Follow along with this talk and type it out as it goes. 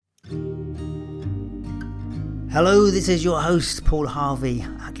Hello, this is your host, Paul Harvey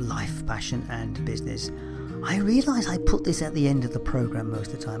at Life, Passion and Business. I realise I put this at the end of the programme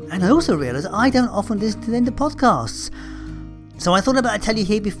most of the time, and I also realise I don't often listen to the end of podcasts. So I thought I'd tell you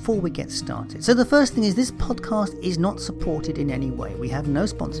here before we get started. So the first thing is this podcast is not supported in any way. We have no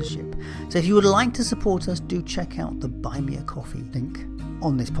sponsorship. So if you would like to support us, do check out the Buy Me a Coffee link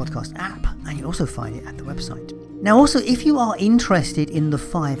on this podcast app, and you'll also find it at the website. Now also, if you are interested in the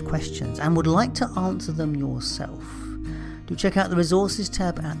 5 questions and would like to answer them yourself, do check out the resources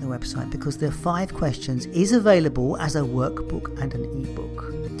tab at the website, because the 5 questions is available as a workbook and an ebook.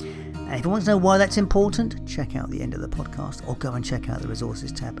 And if you want to know why that's important, check out the end of the podcast or go and check out the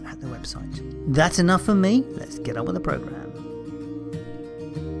resources tab at the website. That's enough from me. Let's get on with the program.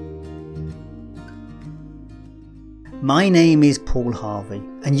 My name is Paul Harvey,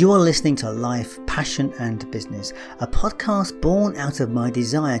 and you are listening to Life, Passion and Business, a podcast born out of my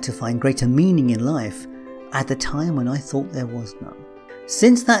desire to find greater meaning in life at the time when I thought there was none.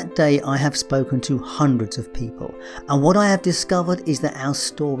 Since that day, I have spoken to hundreds of people, and what I have discovered is that our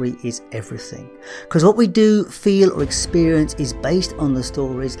story is everything. Because what we do, feel or experience is based on the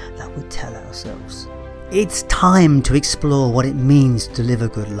stories that we tell ourselves. It's time to explore what it means to live a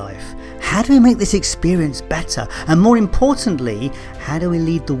good life. How do we make this experience better? And more importantly, how do we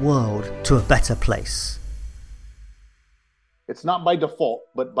lead the world to a better place? It's not by default,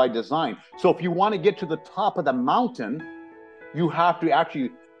 but by design. So if you want to get to the top of the mountain, you have to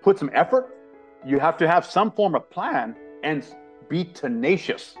actually put some effort. You have to have some form of plan and be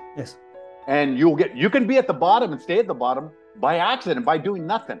tenacious. Yes. And you can be at the bottom and stay at the bottom by accident, by doing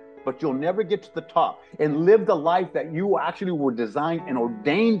nothing, but you'll never get to the top and live the life that you actually were designed and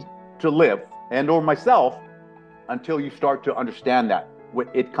ordained to live, and or myself, until you start to understand that.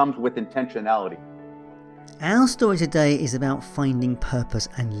 It comes with intentionality. Our story today is about finding purpose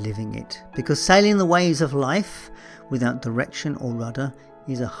and living it, because sailing the waves of life without direction or rudder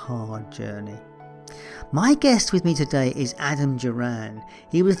is a hard journey. My guest with me today is Adam Duran.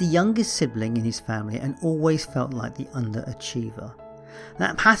 He was the youngest sibling in his family and always felt like the underachiever.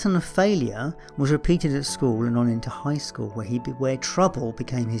 That pattern of failure was repeated at school and on into high school, where trouble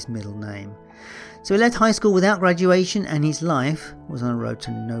became his middle name. So he left high school without graduation, and his life was on a road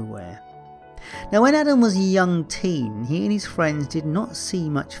to nowhere. Now, when Adam was a young teen, he and his friends did not see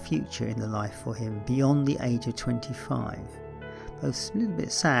much future in the life for him beyond the age of 25. Both a little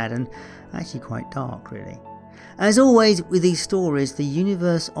bit sad and actually quite dark, really. As always with these stories, the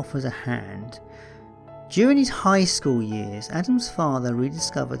universe offers a hand. During his high school years, Adam's father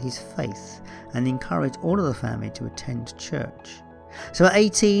rediscovered his faith and encouraged all of the family to attend church. So at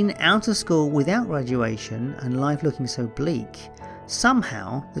 18, out of school without graduation and life looking so bleak,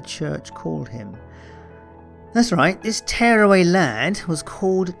 somehow the church called him. That's right, this tearaway lad was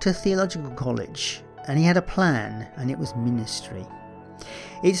called to theological college, and he had a plan, and it was ministry.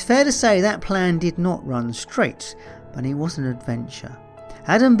 It's fair to say that plan did not run straight, but it was an adventure.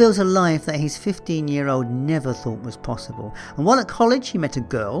 Adam built a life that his 15-year-old never thought was possible. And while at college, he met a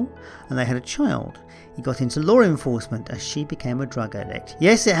girl and they had a child. He got into law enforcement as she became a drug addict.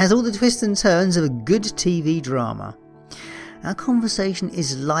 Yes, it has all the twists and turns of a good TV drama. Our conversation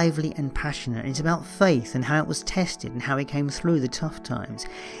is lively and passionate. It's about faith and how it was tested and how it came through the tough times.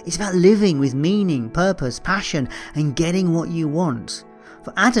 It's about living with meaning, purpose, passion, and getting what you want.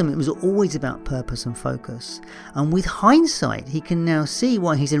 For Adam, it was always about purpose and focus. And with hindsight, he can now see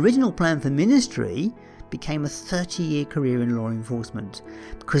why his original plan for ministry became a 30-year career in law enforcement,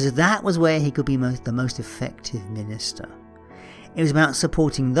 because that was where he could be the most effective minister. It was about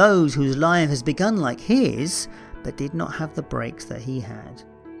supporting those whose life has begun like his, but did not have the breaks that he had.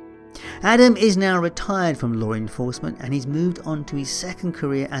 Adam is now retired from law enforcement, and he's moved on to his second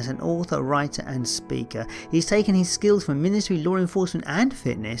career as an author, writer and speaker. He's taken his skills from ministry, law enforcement and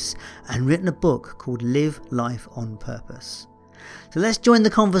fitness and written a book called Live Life on Purpose. So let's join the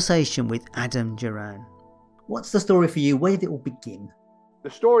conversation with Adam Duran. What's the story for you? Where did it all begin? The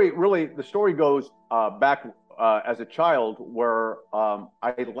story goes back as a child, where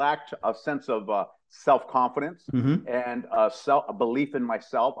I lacked a sense of self-confidence and a belief in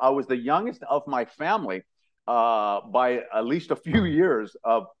myself. I was the youngest of my family by at least a few years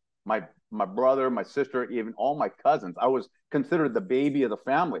of my brother, my sister, even all my cousins. I was considered the baby of the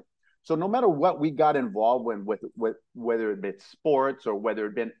family. So no matter what we got involved in, with whether it been sports or whether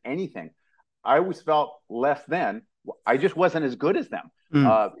it been anything, I always felt less than. I just wasn't as good as them.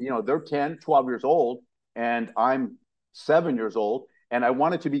 They're 10, 12 years old, and I'm 7 years old. And I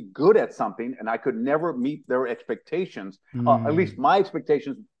wanted to be good at something, and I could never meet their expectations, at least my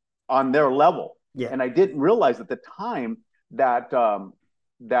expectations on their level. Yeah. And I didn't realize at the time that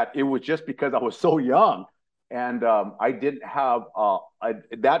it was just because I was so young and I didn't have.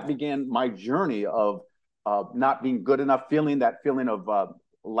 That began my journey of not being good enough, feeling that feeling of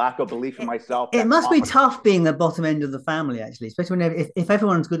lack of belief in myself. It must be tough being the bottom end of the family, actually, especially when if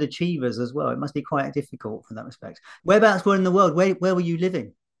everyone's good achievers as well. It must be quite difficult from that respect. Whereabouts were in the world? Where were you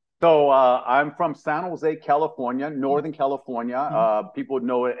living? So I'm from San Jose, California, Northern California. People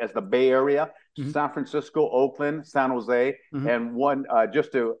know it as the Bay Area, San Francisco, Oakland, San Jose, and one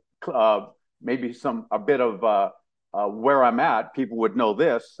just to maybe a bit of where I'm at. People would know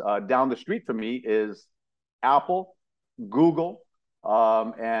this. Down the street from me is Apple, Google,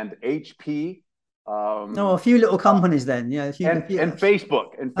 and HP. A few little companies then. Yeah, and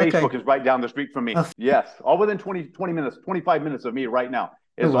Facebook. And Facebook is right down the street from me. Yes, all within 20 minutes, 25 minutes of me right now.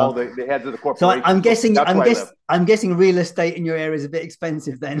 Is all the heads of the corporation. So I'm guessing real estate in your area is a bit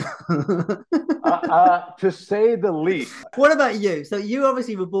expensive then. To say the least. What about you? So you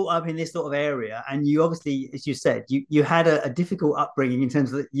obviously were brought up in this sort of area, and you obviously, as you said, you had a difficult upbringing in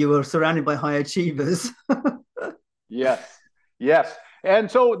terms of that you were surrounded by high achievers. Yes.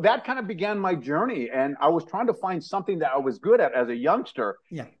 And so that kind of began my journey. And I was trying to find something that I was good at as a youngster.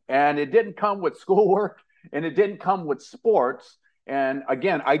 Yeah. And it didn't come with schoolwork, and it didn't come with sports. And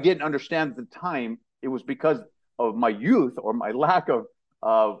again, I didn't understand at the time it was because of my youth or my lack of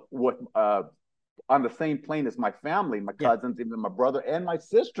what on the same plane as my family, my cousins, even my brother and my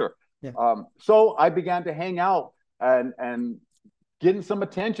sister. Yeah. So I began to hang out and getting some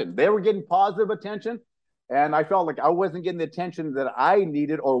attention. They were getting positive attention, and I felt like I wasn't getting the attention that I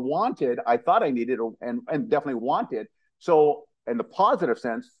needed or wanted. I thought I needed and definitely wanted. So in the positive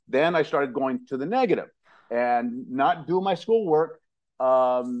sense, then I started going to the negative and not doing my schoolwork,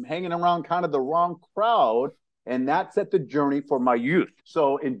 hanging around kind of the wrong crowd. And that set the journey for my youth.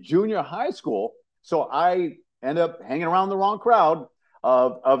 So in junior high school, so I ended up hanging around the wrong crowd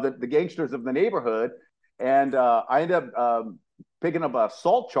of the gangsters of the neighborhood. And I ended up picking up a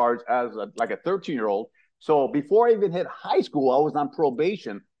assault charge as a 13-year-old. So before I even hit high school, I was on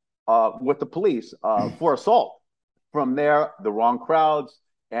probation with the police for assault. From there, the wrong crowds.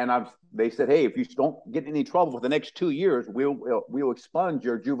 And they said, hey, if you don't get in any trouble for the next 2 years, we'll expunge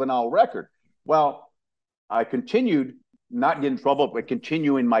your juvenile record. Well, I continued not getting in trouble, but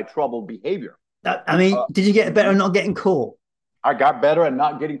continuing my troubled behavior. Did you get better at not getting caught? I got better at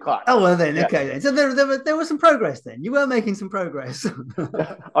not getting caught. Oh, well then, okay then. So there was some progress then. You were making some progress.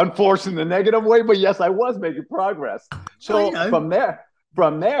 Unfortunately, in the negative way, but yes, I was making progress. So from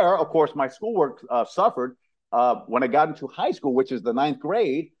there, of course, my schoolwork suffered. When I got into high school, which is the 9th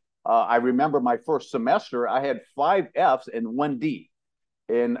grade, I remember my first semester, I had 5 Fs and 1 D.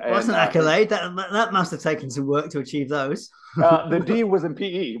 That's an accolade. That must have taken some work to achieve those. The D was in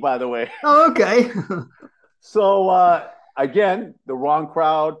PE, by the way. Oh, okay. So again, the wrong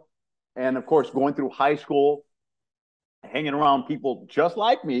crowd, and of course, going through high school, hanging around people just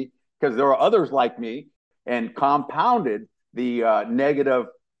like me, because there are others like me, and compounded the negative.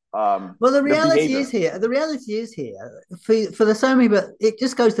 Well, the reality is here. The reality is here for the so many, but it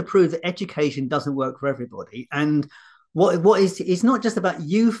just goes to prove that education doesn't work for everybody. And what is it's not just about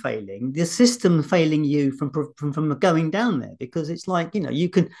you failing, the system failing you from going down there, because it's like, you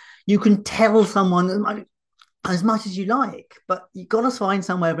can tell someone as much as you like, but you've got to find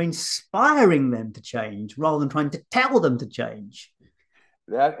some way of inspiring them to change rather than trying to tell them to change.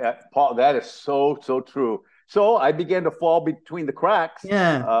 Paul, that is so true. So I began to fall between the cracks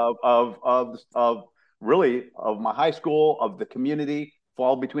of my high school, of the community,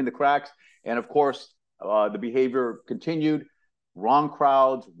 fall between the cracks. And of course, the behavior continued, wrong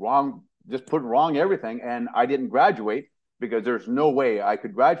crowds, just put wrong everything. And I didn't graduate because there's no way I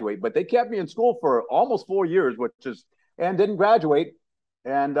could graduate. But they kept me in school for almost 4 years, and didn't graduate.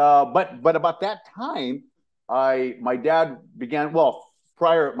 And but about that time, my dad began,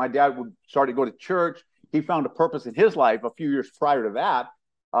 my dad would start to go to church. He found a purpose in his life a few years prior to that.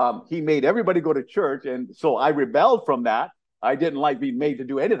 He made everybody go to church. And so I rebelled from that. I didn't like being made to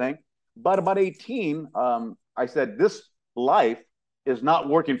do anything. But about 18, I said, this life is not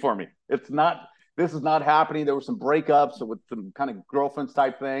working for me. This is not happening. There were some breakups with some kind of girlfriends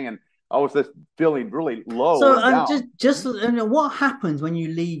type thing. And I was just feeling really low. So just what happens when you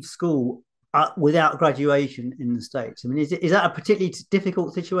leave school without graduation in the States? I mean, is that a particularly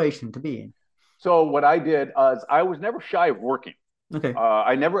difficult situation to be in? So what I did is I was never shy of working. Okay.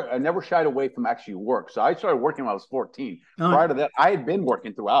 I never shied away from actually work. So I started working when I was 14. Prior to that, I had been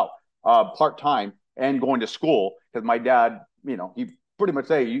working throughout, part-time and going to school, because my dad, he pretty much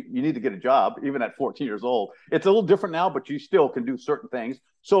say you need to get a job even at 14 years old. It's a little different now, but you still can do certain things.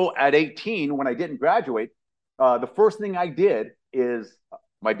 So at 18, when I didn't graduate, the first thing I did is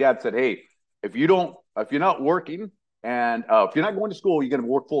my dad said, hey, if you're not working and if you're not going to school, you're going to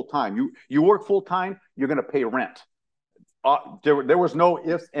work full time. You work full time, you're going to pay rent. There was no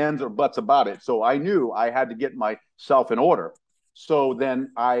ifs, ands, or buts about it. So I knew I had to get myself in order. So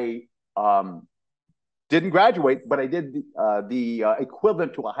then I didn't graduate, but I did the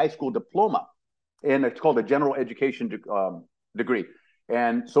equivalent to a high school diploma, and it's called a general education degree.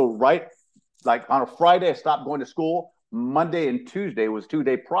 And so like on a Friday, I stopped going to school. Monday and Tuesday was a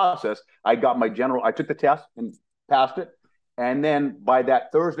 2-day process. I took the test and passed it. And then by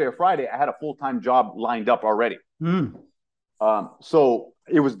that Thursday or Friday, I had a full-time job lined up already. So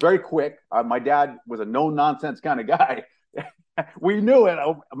it was very quick. My dad was a no-nonsense kind of guy. We knew it.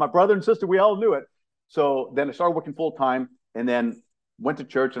 My brother and sister, we all knew it. So then I started working full-time and then went to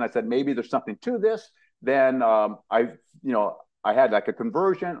church, and I said, maybe there's something to this. Then I had like a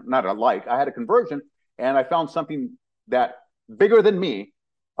conversion, I had a conversion, and I found something that bigger than me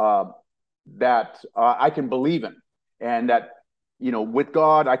that I can believe in, and that, with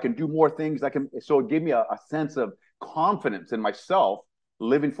God, I can do more things. So it gave me a sense of confidence in myself,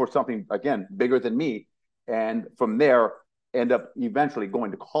 living for something, again, bigger than me. And from there, end up eventually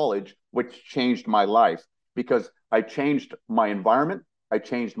going to college, which changed my life because I changed my environment. I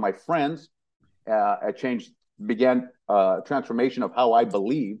changed my friends. Began transformation of how I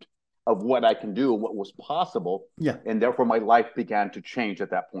believed of what I can do, what was possible. Yeah. And therefore my life began to change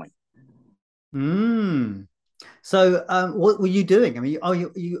at that point. So what were you doing? I mean,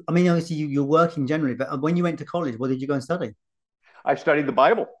 obviously you're working generally, but when you went to college, what did you go and study? I studied the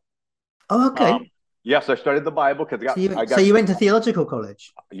Bible. Oh, okay. Yes, I studied the Bible because so you went to theological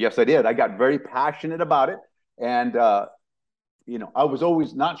college? Yes, I did. I got very passionate about it. And, I was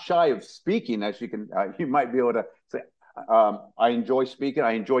always not shy of speaking, as you might be able to say. I enjoy speaking.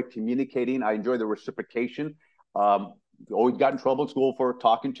 I enjoy communicating. I enjoy the reciprocation. Always got in trouble in school for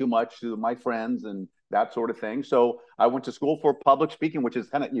talking too much to my friends and that sort of thing. So I went to school for public speaking, which is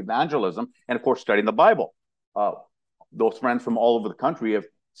kind of evangelism, and of course, studying the Bible. Those friends from all over the country,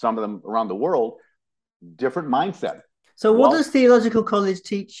 some of them around the world, different mindset. So what does theological college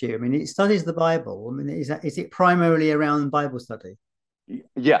teach you? I mean, it studies the Bible. I mean, is it primarily around Bible study?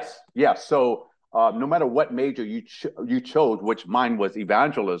 Yes. So no matter what major you chose, which mine was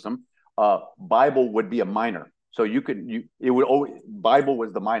evangelism, Bible would be a minor. So Bible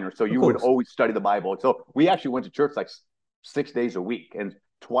was the minor. So you would always study the Bible. So we actually went to church like 6 days a week and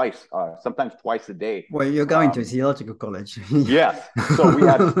sometimes twice a day. Well, you're going to a theological college. Yes. So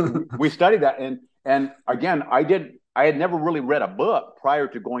we studied that. And again, I had never really read a book prior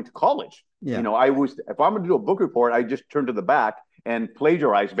to going to college. Yeah. If I'm going to do a book report, I just turn to the back and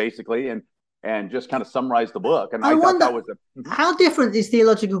plagiarize basically and just kind of summarize the book. And I thought that was how different is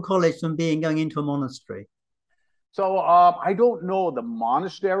theological college from going into a monastery? So I don't know the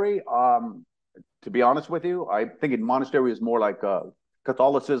monastery. To be honest with you, I think in monastery is more like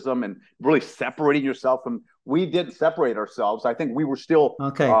Catholicism and really separating yourself from. We didn't separate ourselves. I think we were still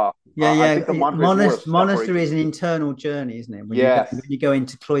okay. I think the monastery is an internal journey, isn't it? When you go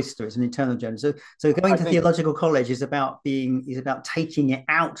into cloister, it's an internal journey. So going to theological college is about taking it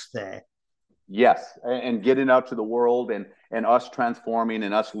out there. Yes, and getting out to the world and us transforming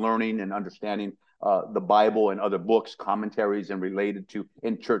and us learning and understanding the Bible and other books, commentaries, and related to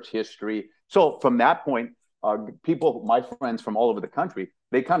in church history. So from that point, my friends from all over the country,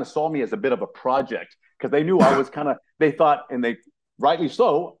 they kind of saw me as a bit of a project because they knew I was they thought, and they rightly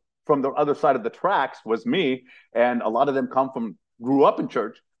so, from the other side of the tracks was me. And a lot of them grew up in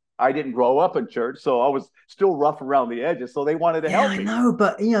church. I didn't grow up in church, so I was still rough around the edges. So they wanted to help me. I know,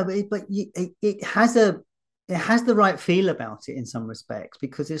 but it has the right feel about it in some respects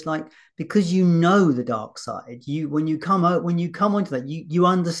because it's because the dark side. When you come onto that, you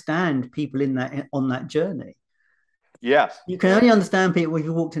understand people on that journey. Yes, you can only understand people if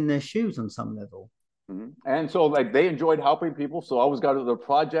you walked in their shoes on some level. Mm-hmm. And so they enjoyed helping people. So I always got to the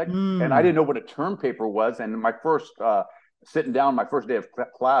project, and I didn't know what a term paper was. And my first sitting down, my first day of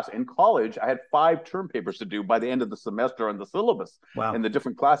class in college, I had 5 term papers to do by the end of the semester on the syllabus. Wow. In the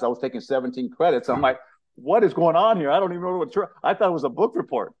different class, I was taking 17 credits. I'm like, what is going on here? I don't even know what I thought it was a book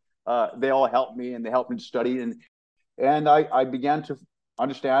report. They all helped me, and they helped me to study, and I began to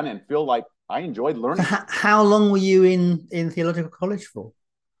understand and feel like I enjoyed learning. How long were you in theological college for?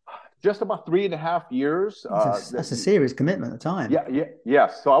 Just about 3.5 years. That's a serious commitment at the time.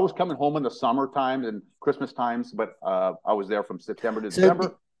 Yes. So I was coming home in the summer times and Christmas times, but I was there from September to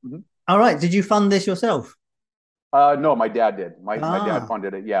December. Mm-hmm. All right. Did you fund this yourself? No, my dad did. My dad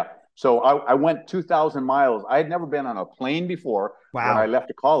funded it. Yeah. So I went 2,000 miles. I had never been on a plane before. Wow. When I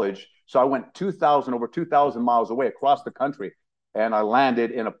left college. So I went over 2,000 miles away across the country and I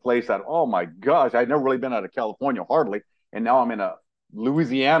landed in a place that, oh my gosh, I'd never really been out of California hardly, and now I'm in a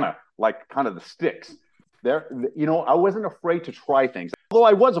Louisiana, like kind of the sticks. There, I wasn't afraid to try things, although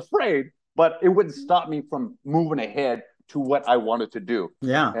I was afraid, but it wouldn't stop me from moving ahead to what I wanted to do.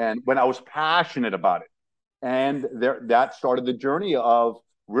 Yeah. And when I was passionate about it, and that started the journey of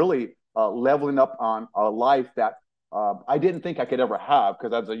really leveling up on a life that I didn't think I could ever have.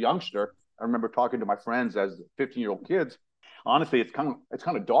 Because as a youngster, I remember talking to my friends as 15-year-old kids. Honestly, it's kind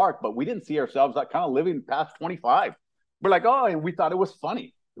of dark, but we didn't see ourselves like kind of living past 25. We're like, oh, and we thought it was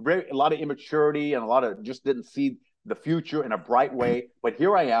funny. A lot of immaturity and a lot of just didn't see the future in a bright way. But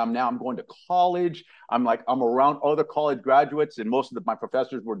here I am now. I'm going to college. I'm around other college graduates, and most of my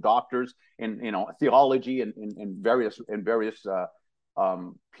professors were doctors in theology and various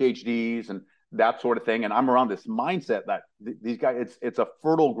PhDs and that sort of thing. And I'm around this mindset that these guys, it's a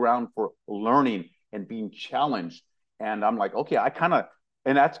fertile ground for learning and being challenged. And I'm like, okay,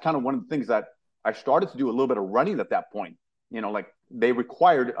 and that's kind of one of the things that I started to do a little bit of running at that point. Like they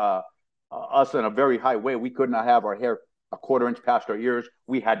required us in a very high way. We could not have our hair a quarter inch past our ears.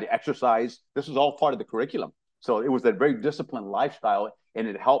 We had to exercise. This was all part of the curriculum. So it was a very disciplined lifestyle, and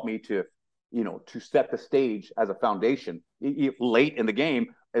it helped me to set the stage as a foundation late in the game.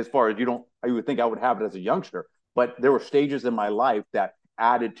 As far as I would think I would have it as a youngster, but there were stages in my life that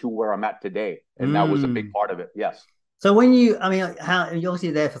added to where I'm at today, and that was a big part of it. Yes. So when you're obviously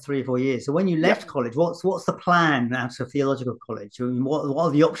there for 3 or 4 years. So when you left college, what's the plan out of theological college? I mean, what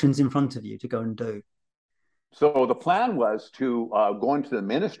are the options in front of you to go and do? So the plan was to go into the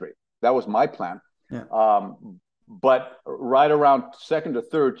ministry. That was my plan. Yeah. But right around second or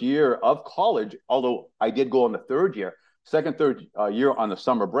third year of college, although I did go in the third year, third year on the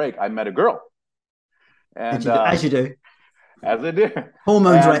summer break, I met a girl. And as you do. As I did.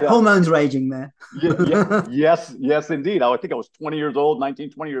 Hormones raging there. Yes, indeed. I think I was 20 years old.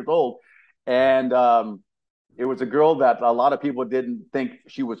 And it was a girl that a lot of people didn't think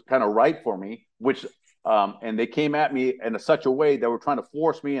she was kind of right for me, which, and they came at me in such a way they were trying to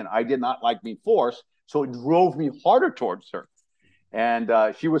force me, and I did not like being forced. So it drove me harder towards her. And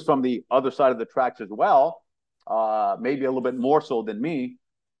she was from the other side of the tracks as well, maybe a little bit more so than me.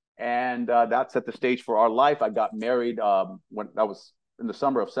 And that set the stage for our life. I got married when I was in the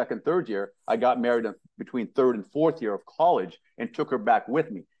summer of third year. I got married between third and fourth year of college and took her back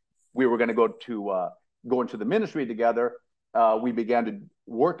with me. We were going to go into the ministry together. We began to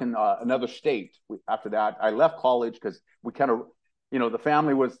work in another state. After that, I left college because we kind of, the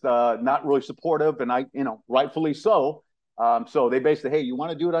family was not really supportive, and I, rightfully so. So they basically, hey, you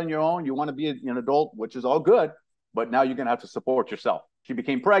want to do it on your own? You want to be an adult, which is all good, but now you're going to have to support yourself. She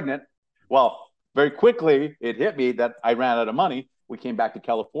became pregnant. Well, very quickly, it hit me that I ran out of money. We came back to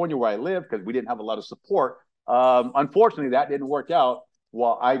California where I live because we didn't have a lot of support. Unfortunately, that didn't work out.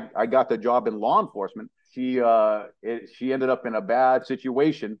 Well, I got the job in law enforcement. She ended up in a bad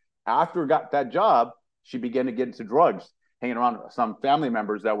situation. After got that job, she began to get into drugs, hanging around some family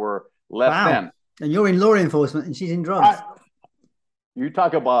members that were less than. And you're in law enforcement and she's in drugs. You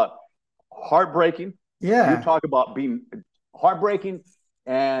talk about heartbreaking. Yeah. You talk about being heartbreaking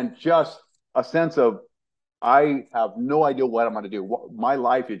and just a sense of, I have no idea what I'm going to do. My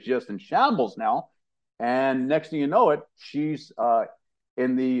life is just in shambles now. And next thing you know it, she's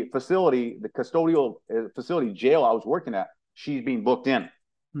in the facility, the custodial facility jail I was working at. She's being booked in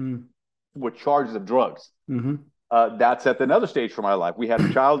with charges of drugs. Mm-hmm. That set another stage for my life. We had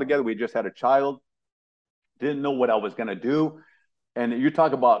a child together. We just had a child. Didn't know what I was going to do. And you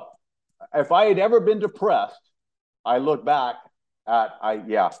talk about, if I had ever been depressed, I look back at,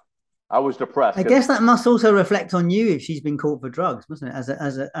 I was depressed. I guess that must also reflect on you if she's been caught for drugs, mustn't it? As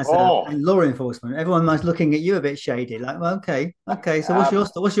a law enforcement, everyone must looking at you a bit shady. Like, well, okay. So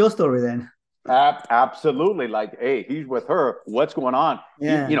what's your story then? Absolutely. Like, hey, he's with her. What's going on?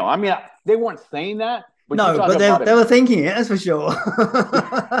 Yeah. They weren't saying that. But no, but they were thinking it. That's for sure.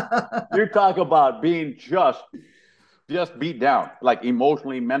 You talk about being just beat down, like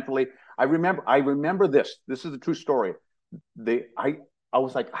emotionally, mentally. I remember this. This is a true story. I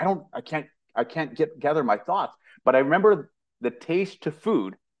was like, I can't gather my thoughts. But I remember the taste to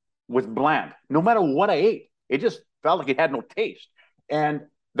food was bland. No matter what I ate, it just felt like it had no taste. And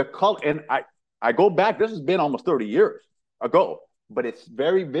the color, and I go back, this has been almost 30 years ago, but it's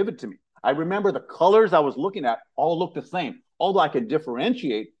very vivid to me. I remember the colors I was looking at all looked the same. Although I could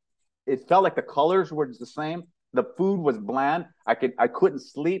differentiate, it felt like the colors were the same. The food was bland. I couldn't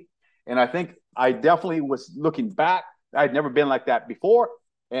sleep. And I think I definitely was looking back. I'd never been like that before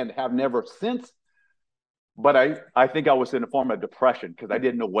and have never since. But I think I was in a form of depression because I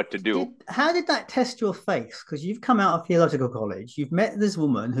didn't know what to do. How did that test your faith? Because you've come out of theological college, you've met this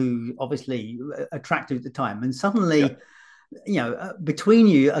woman who obviously attractive at the time, and suddenly, between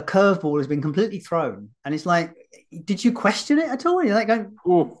you, a curveball has been completely thrown, and it's like, did you question it at all? You're like going,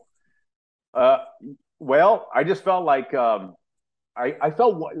 "Ooh." Well, I just felt like I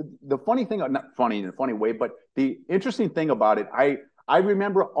felt the funny thing, not funny in a funny way, but the interesting thing about it, I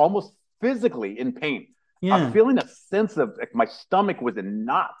remember almost physically in pain. yeah, I'm feeling a sense of like my stomach was in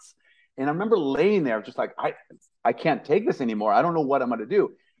knots, and I remember laying there just like I can't take this anymore. I don't know what I'm going to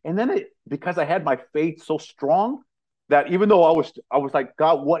do. And then because I had my faith so strong that even though I was like,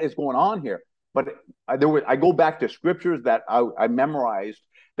 God, what is going on here? But I go back to scriptures that I memorized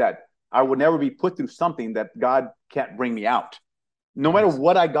that I would never be put through something that God can't bring me out. No matter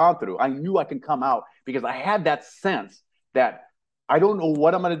what I gone through, I knew I can come out because I had that sense that I don't know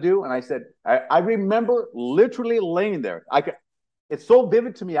what I'm going to do. And I said, I remember literally laying there. It's so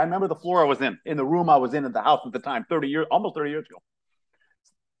vivid to me. I remember the floor I was in the room I was in at the house at the time, almost 30 years ago,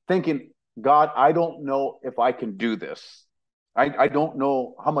 thinking, God, I don't know if I can do this. I don't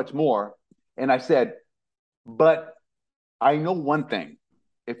know how much more. And I said, but I know one thing.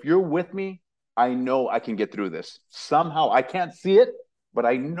 If you're with me, I know I can get through this. Somehow I can't see it, but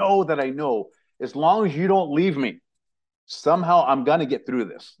I know that I know as long as you don't leave me, somehow I'm going to get through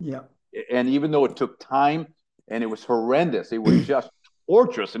this. Yeah. And even though it took time and it was horrendous, it was just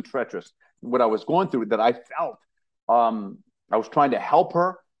torturous and treacherous, what I was going through that I felt. I was trying to help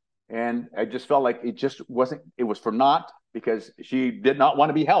her. And I just felt like it just wasn't, it was for naught because she did not want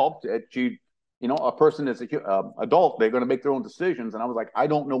to be helped. A person is an adult, they're going to make their own decisions. And I was like, I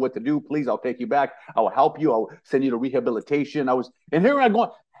don't know what to do. Please, I'll take you back. I'll help you. I'll send you to rehabilitation. And here I'm going,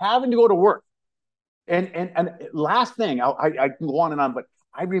 having to go to work. And last thing, I can go on and on, but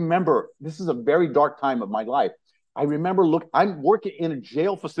I remember this is a very dark time of my life. I remember I'm working in a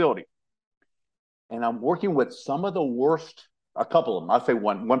jail facility, and I'm working with some of the worst, a couple of them. I'll say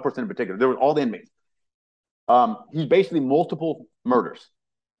one person in particular. There were all the inmates. He's basically multiple murders.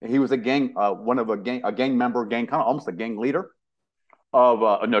 And he was a gang member, kind of almost a gang leader of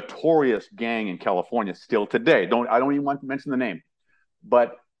a notorious gang in California still today. I don't even want to mention the name,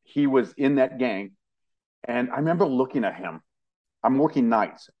 but he was in that gang. And I remember looking at him. I'm working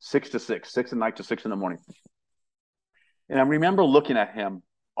nights, 6 to 6, 6 at night to 6 in the morning. And I remember looking at him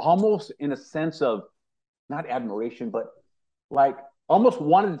almost in a sense of not admiration, but like almost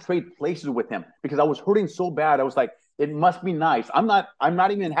wanted to trade places with him because I was hurting so bad. I was like, it must be nice. I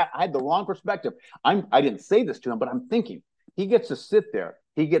had the wrong perspective. I didn't say this to him, but I'm thinking he gets to sit there.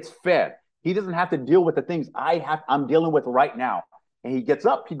 He gets fed. He doesn't have to deal with the things I'm dealing with right now. And he gets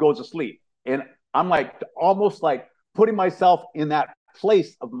up, he goes to sleep. And I'm like, almost like putting myself in that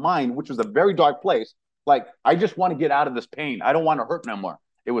place of mind, which was a very dark place. Like, I just want to get out of this pain. I don't want to hurt no more.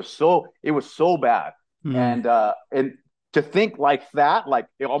 It was so bad. Mm. And to think like that, like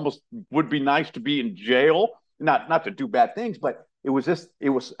it almost would be nice to be in jail, not to do bad things, but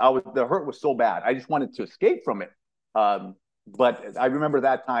the hurt was so bad. I just wanted to escape from it. But I remember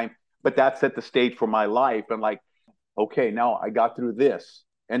that time, but that set the stage for my life. And like, okay, now I got through this.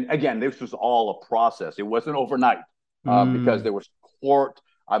 And again, this was all a process. It wasn't overnight because there was court.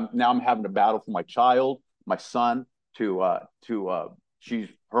 Now I'm having to battle for my child, my son, her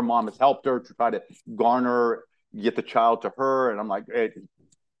mom has helped her to try to get the child to her. And I'm like,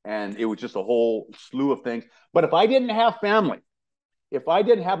 and it was just a whole slew of things. But if I didn't have family, if I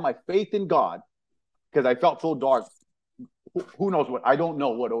didn't have my faith in God, because I felt so dark, who knows what, I don't know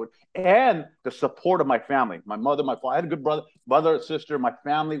what it would, and the support of my family, my mother, my father, I had a good brother, sister, my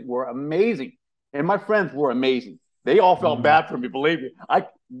family were amazing. And my friends were amazing. They all felt bad for me, believe me.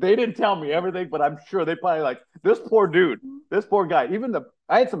 They didn't tell me everything, but I'm sure they probably like, this poor dude, this poor guy.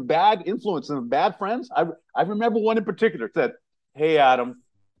 I had some bad influence and some bad friends. I remember one in particular said, hey, Adam,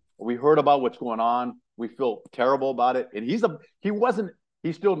 we heard about what's going on. We feel terrible about it. And he's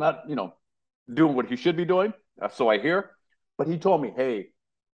still not, doing what he should be doing. So I hear, but he told me, hey,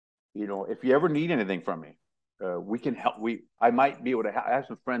 if you ever need anything from me, we can help. I might be able to I have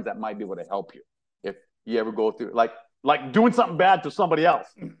some friends that might be able to help you if you ever go through like doing something bad to somebody else.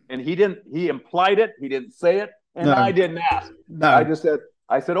 And he implied it. He didn't say it. And no. I didn't ask. No.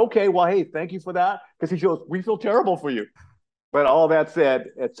 I said, okay, well, hey, thank you for that. Because he goes, we feel terrible for you. But all that said,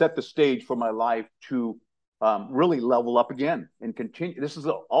 it set the stage for my life to really level up again and continue. This has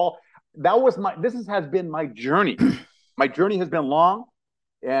been my journey. My journey has been long.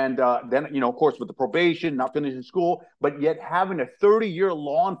 And then, of course, with the probation, not finishing school, but yet having a 30-year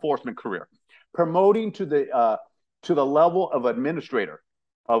law enforcement career, promoting to the level of administrator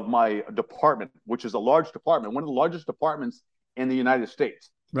of my department, which is a large department, one of the largest departments in the United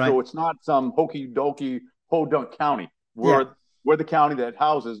States. Right. So it's not some hokey dokey podunk county. We're the county that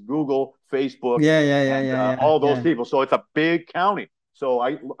houses Google, Facebook, all those people. So it's a big county. So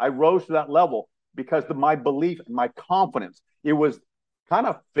I rose to that level because of my belief and my confidence. It was kind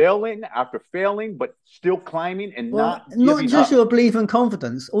of failing after failing, but still climbing and not just your belief and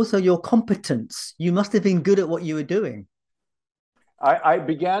confidence, also your competence. You must have been good at what you were doing. When I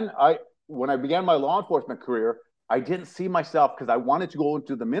began my law enforcement career, I didn't see myself, because I wanted to go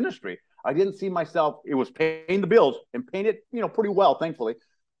into the ministry. I didn't see myself. It was paying the bills and paying it, pretty well, thankfully.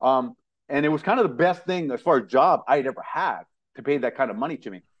 And it was kind of the best thing as far as job I'd ever had to pay that kind of money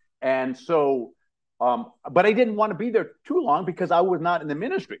to me. And so, but I didn't want to be there too long because I was not in the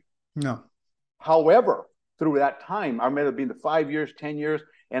ministry. No. However, through that time, I remember being the 5 years, 10 years,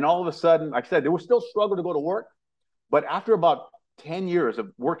 and all of a sudden, like I said, there was still struggle to go to work. But after about 10 years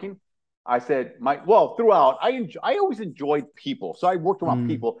of working, I said, throughout, I always enjoyed people. So I worked around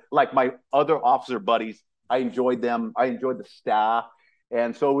people like my other officer buddies. I enjoyed them. I enjoyed the staff.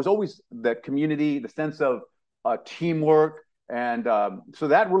 And so it was always the community, the sense of teamwork. And so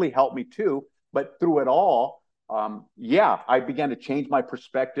that really helped me too. But through it all, I began to change my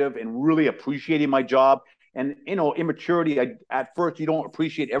perspective and really appreciating my job. And, immaturity, at first you don't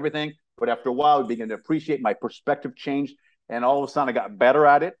appreciate everything. But after a while, I began to appreciate. My perspective changed. And all of a sudden I got better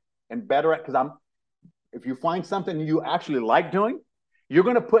at it. And better at, because if you find something you actually like doing, you're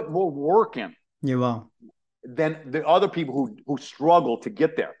going to put more work in. You will. Than the other people who struggle to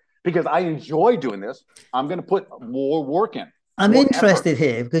get there. Because I enjoy doing this, I'm going to put more work in. I'm interested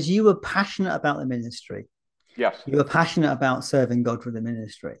here because you were passionate about the ministry. Yes. You were passionate about serving God through the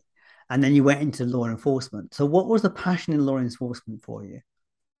ministry. And then you went into law enforcement. So what was the passion in law enforcement for you?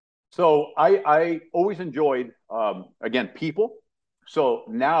 So I always enjoyed, again, people. So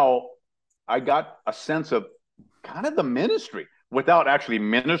now I got a sense of kind of the ministry without actually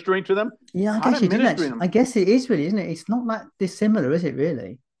ministering to them. Yeah, I guess you did. I guess it is really, isn't it? It's not that dissimilar, is it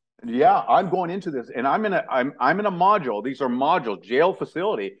really? Yeah, I'm going into this, and I'm in a module. These are modules, jail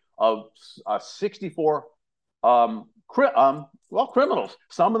facility of 64 criminals.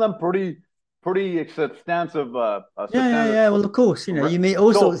 Some of them pretty substantive. Yeah. Well, of course, you meet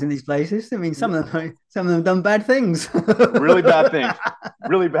all sorts in these places. I mean, some of them have done bad things. Really bad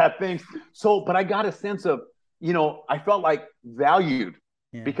things. So, but I got a sense of, I felt like valued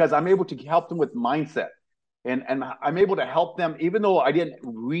because I'm able to help them with mindset, and I'm able to help them even though I didn't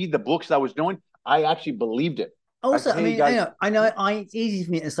read the books I was doing. I actually believed it. Also, I know. It's easy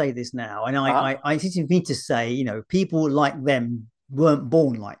for me to say this now, and it's easy for me to say, people like them weren't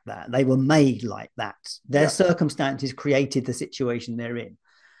born like that. They were made like that. Their circumstances created the situation they're in.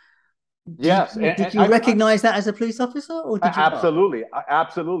 Yes. Did you recognize that as a police officer? Or did you absolutely.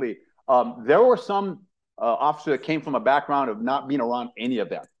 Absolutely. There were some officers that came from a background of not being around any of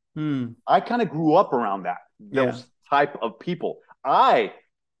that. I kind of grew up around those type of people. I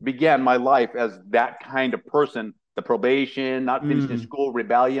began my life as that kind of person, the probation, not finishing school,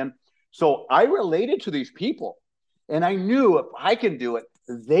 rebellion. So I related to these people. And I knew if I can do it,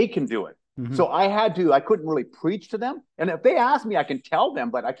 they can do it. So I couldn't really preach to them. And if they ask me, I can tell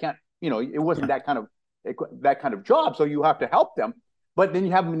them, but I can't, it wasn't that kind of job. So you have to help them. But then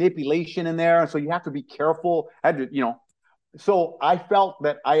you have manipulation in there. And so you have to be careful. So I felt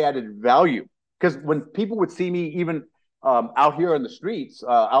that I added value because when people would see me even out here in the streets,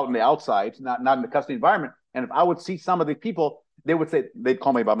 out in the outside, not in the custody environment. And if I would see some of the people, they'd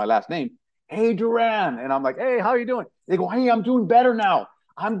call me by my last name. Hey, Duran. And I'm like, hey, how are you doing? They go, hey, I'm doing better now.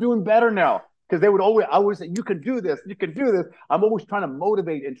 Because they would always say, you can do this. I'm always trying to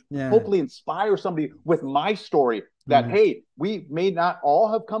motivate and hopefully inspire somebody with my story that, hey, we may not all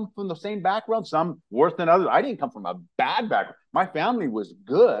have come from the same background, some worse than others. I didn't come from a bad background. My family was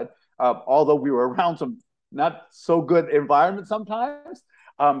good, although we were around some not so good environments sometimes.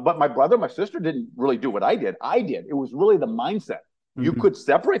 But my brother, my sister didn't really do what I did. It was really the mindset. You could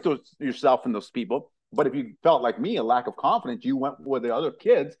separate yourself from those people, but if you felt like me, a lack of confidence, you went with the other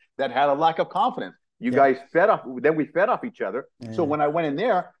kids that had a lack of confidence. You guys fed off. Then we fed off each other. So when I went in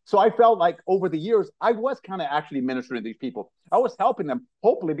there, so I felt like over the years, I was kind of actually ministering to these people. I was helping them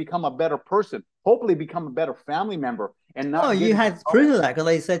hopefully become a better person, hopefully become a better family member. And not. Oh, you had proof of that because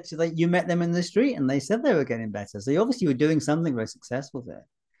they said you met them in the street and they said they were getting better. So you obviously were doing something very successful there.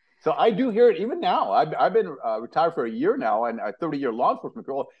 So I do hear it even now. I've been retired for a year now and a 30-year law enforcement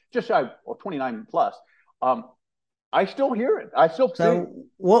career, just shy of 29 plus. I still hear it. So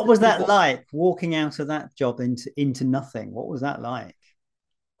what was that like walking out of that job into nothing? What was that like?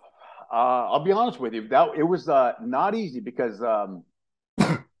 I'll be honest with you. It was not easy because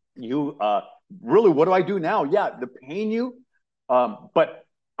you really, what do I do now? Yeah, the pain you, but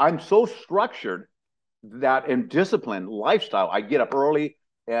I'm so structured that in discipline lifestyle, I get up early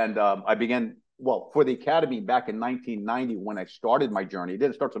and I began, well, for the academy back in 1990 when I started my journey. It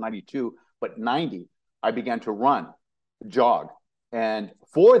didn't start till 92, but 90, I began to run, jog, and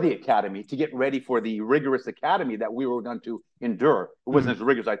for the academy to get ready for the rigorous academy that we were going to endure. It wasn't as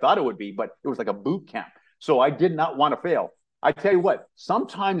rigorous as I thought it would be, but it was like a boot camp. So I did not want to fail. I tell you what,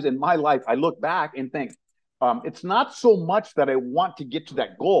 sometimes in my life, I look back and think, it's not so much that I want to get to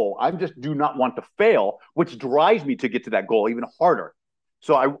that goal. I just do not want to fail, which drives me to get to that goal even harder.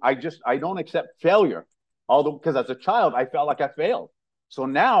 So I don't accept failure. Although, because as a child, I felt like I failed. So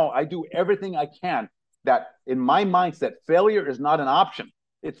now I do everything I can that in my mindset, failure is not an option.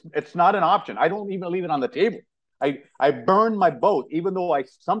 It's not an option. I don't even leave it on the table. I burn my boat, even though I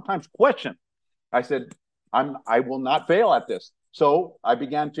sometimes question. I said, I will not fail at this. So I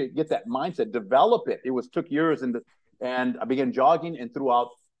began to get that mindset, develop it. Took years, and I began jogging, and throughout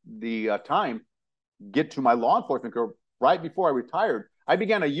the time, get to my law enforcement career. Right before I retired, I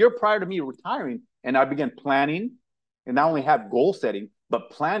began a year prior to me retiring, and I began planning, and not only have goal setting, but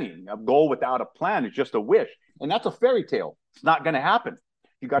planning. A goal without a plan is just a wish, and that's a fairy tale. It's not going to happen.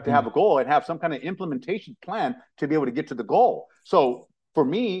 You got to have a goal and have some kind of implementation plan to be able to get to the goal. So for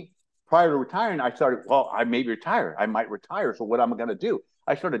me, prior to retiring, I started, well, I may retire. I might retire. So what am I going to do?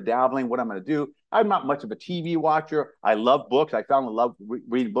 I started dabbling what I'm going to do. I'm not much of a TV watcher. I love books. I fell in love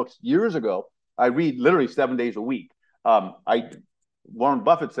reading books years ago. I read literally 7 days a week. Warren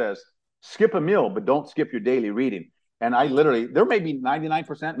Buffett says, skip a meal, but don't skip your daily reading. And I literally, there may be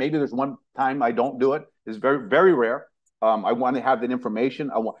 99%. Maybe there's one time I don't do it. It's very, very rare. I want to have that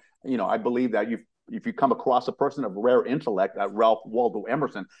information. I believe that if you come across a person of rare intellect, Ralph Waldo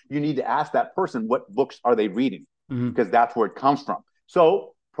Emerson, you need to ask that person, what books are they reading? Because that's where it comes from.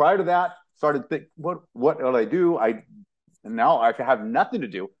 So prior to that, started to think, what do I do? And now I have nothing to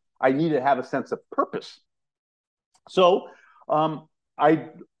do. I need to have a sense of purpose. So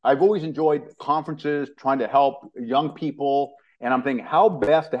I've always enjoyed conferences, trying to help young people. And I'm thinking how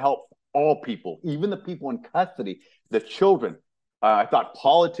best to help all people, even the people in custody, the children. I thought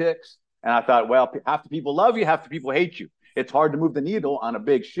politics, and I thought, well, half the people love you, half the people hate you. It's hard to move the needle on a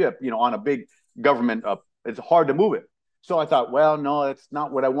big ship, on a big government. It's hard to move it. So I thought, well, no, that's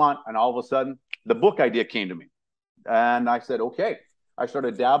not what I want. And all of a sudden, the book idea came to me. And I said, okay. I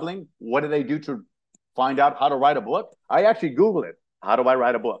started dabbling. What did I do to find out how to write a book? I actually Googled it. How do I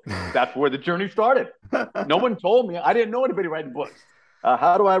write a book? That's where the journey started. No one told me. I didn't know anybody writing books.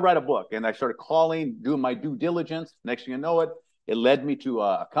 How do I write a book? And I started calling, doing my due diligence. Next thing you know it led me to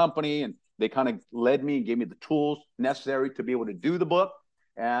a company, and they kind of led me and gave me the tools necessary to be able to do the book.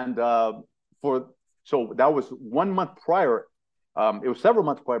 And so that was 1 month prior. It was several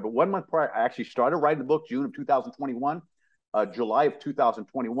months prior, but 1 month prior, I actually started writing the book, June of 2021. July of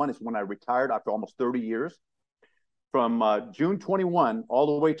 2021 is when I retired after almost 30 years. From June 21 all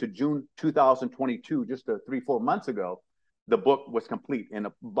the way to June 2022, just 3-4 months ago, the book was complete in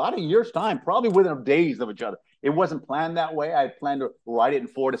about a year's time, probably within days of each other. It wasn't planned that way. I had planned to write it in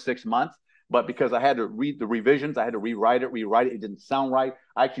 4 to 6 months, but because I had to read the revisions, I had to rewrite it. It didn't sound right.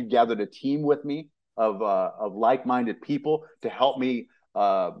 I actually gathered a team with me of like-minded people to help me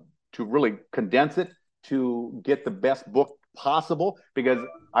to really condense it to get the best book possible, because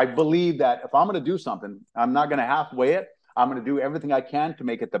I believe that if I'm going to do something, I'm not going to halfway it. I'm going to do everything I can to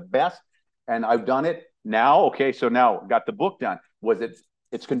make it the best. And I've done it now. Okay. So now got the book done.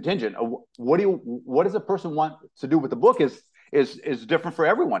 It's contingent. What does a person want to do with the book is different for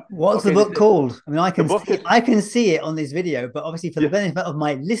everyone. What's the book called? I mean, I can see it on this video, but obviously for the benefit of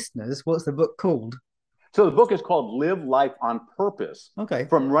my listeners, what's the book called? So the book is called Live Life on Purpose. Okay.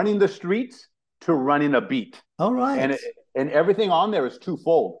 From running the streets to running a beat. All right. And everything on there is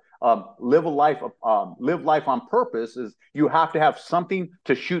twofold. Live life on purpose is you have to have something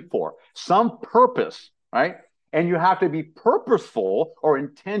to shoot for, some purpose, right? And you have to be purposeful or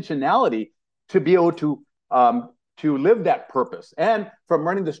intentionality to be able to live that purpose. And from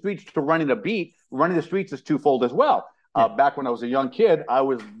running the streets to running a beat, running the streets is twofold as well. Back when I was a young kid, I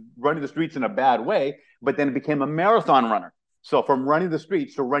was running the streets in a bad way, but then it became a marathon runner. So from running the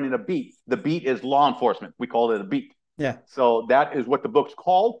streets to running a beat, the beat is law enforcement. We call it a beat. Yeah. So that is what the book's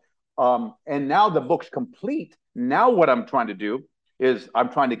called. And now the book's complete. Now what I'm trying to do is I'm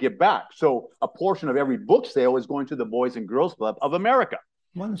trying to give back. So a portion of every book sale is going to the Boys and Girls Club of America.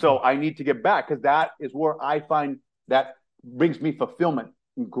 Wonderful. So I need to give back, because that is where I find that brings me fulfillment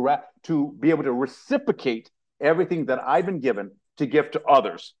to be able to reciprocate everything that I've been given to give to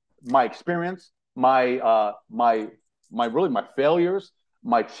others. My experience, my failures,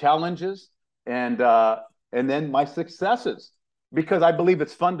 my challenges, and then my successes, because I believe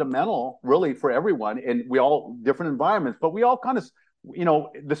it's fundamental, really, for everyone. And we all different environments, but we all kind of,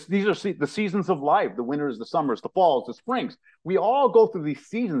 these are the seasons of life: the winters, the summers, the falls, the springs. We all go through these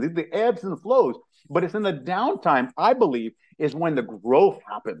seasons, the ebbs and the flows. But it's in the downtime, I believe, is when the growth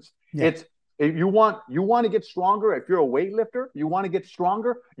happens. Yeah. It's if you want to get stronger. If you're a weightlifter, you want to get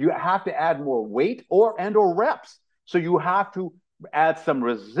stronger, you have to add more weight or reps. So you have to add some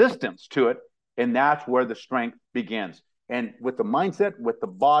resistance to it, and that's where the strength begins. And with the mindset, with the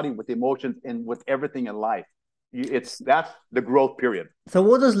body, with the emotions, and with everything in life, that's the growth period. So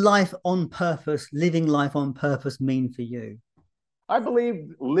what does life on purpose, living life on purpose, mean for you? I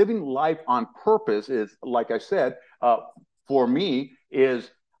believe living life on purpose is, like I said, for me,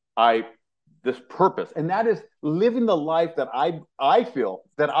 is this purpose. And that is living the life that I feel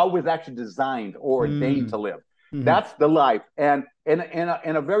that I was actually designed or ordained to live. Mm-hmm. That's the life, and in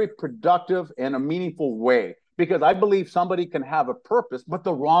a very productive and a meaningful way. Because I believe somebody can have a purpose, but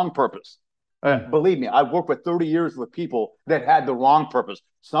the wrong purpose. Believe me, I've worked for 30 years with people that had the wrong purpose.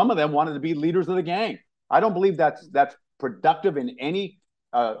 Some of them wanted to be leaders of the gang. I don't believe that's productive in any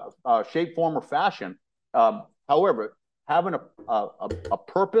shape, form, or fashion. However, having a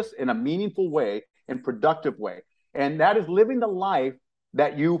purpose in a meaningful way and productive way, and that is living the life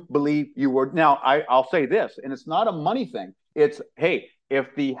that you believe you were. Now, I'll say this, and it's not a money thing. It's, hey, if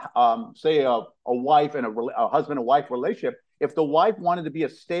the say a wife and a husband and wife relationship, if the wife wanted to be a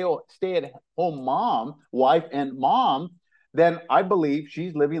stay-at-home wife and mom, then I believe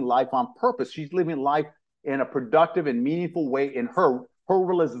she's living life on purpose. She's living life in a productive and meaningful way in her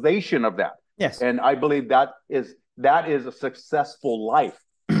realization of that. Yes. And I believe that is a successful life.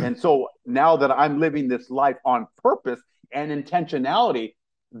 And so now that I'm living this life on purpose and intentionality,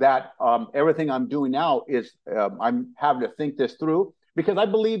 that everything I'm doing now is I'm having to think this through, because I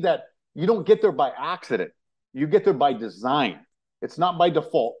believe that you don't get there by accident. You get there by design. It's not by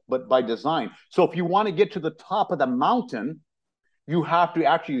default, but by design. So if you want to get to the top of the mountain, you have to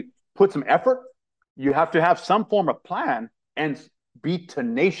actually put some effort. You have to have some form of plan and be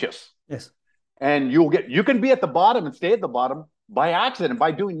tenacious. Yes. And you can be at the bottom and stay at the bottom by accident,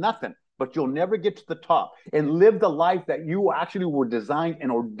 by doing nothing, but you'll never get to the top and live the life that you actually were designed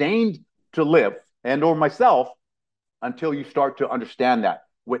and ordained to live, and or myself, until you start to understand that.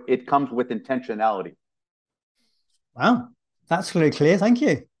 It comes with intentionality. Wow, that's really clear. Thank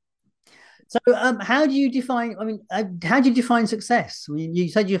you. So, how do you define? How do you define success? I mean, you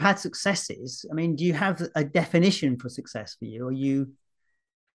said you've had successes. I mean, do you have a definition for success for you? Or you?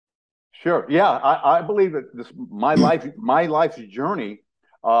 Sure. Yeah, I believe that my life's journey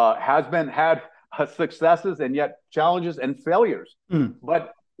has had successes and yet challenges and failures. Mm.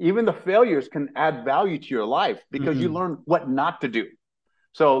 But even the failures can add value to your life, because you learn what not to do.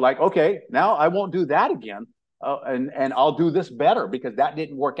 So, like, okay, now I won't do that again. And I'll do this better because that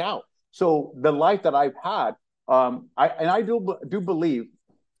didn't work out. So the life that I've had, I do believe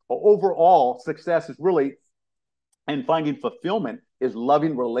overall success is really, and finding fulfillment is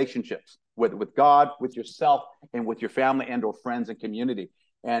loving relationships with God, with yourself, and with your family and or friends and community,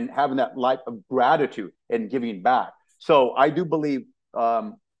 and having that life of gratitude and giving back. So I do believe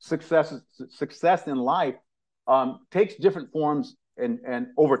success in life takes different forms and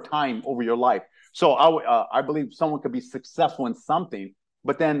over time, over your life. So I believe someone could be successful in something,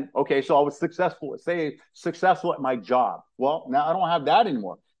 but then, okay, so I was successful at my job. Well, now I don't have that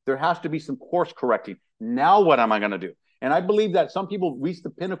anymore. There has to be some course correcting. Now what am I going to do? And I believe that some people reach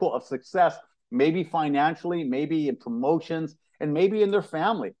the pinnacle of success, maybe financially, maybe in promotions, and maybe in their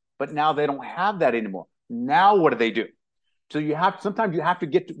family, but now they don't have that anymore. Now what do? So sometimes you have to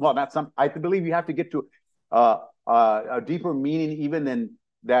get to, I believe you have to get to a deeper meaning even than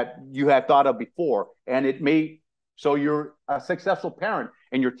that you had thought of before. And so you're a successful parent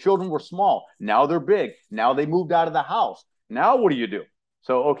and your children were small. Now they're big. Now they moved out of the house. Now what do?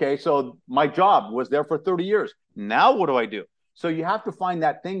 So, okay, so my job was there for 30 years. Now what do? So you have to find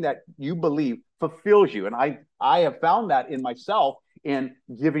that thing that you believe fulfills you. And I have found that in myself in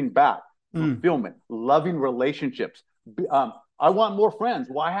giving back, fulfillment, loving relationships. I want more friends.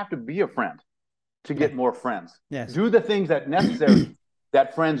 Well, I have to be a friend to get more friends. Yes. Do the things that necessary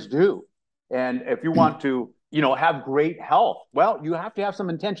that friends do. And if you want to, have great health, well, you have to have some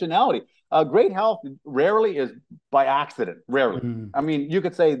intentionality. Great health rarely is by accident. Rarely. I mean, you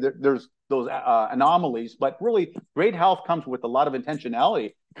could say that there's those anomalies, but really great health comes with a lot of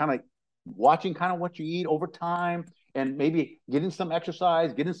intentionality, kind of watching kind of what you eat over time, and maybe getting some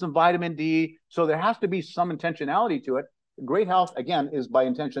exercise, getting some vitamin D. So there has to be some intentionality to it. Great health, again, is by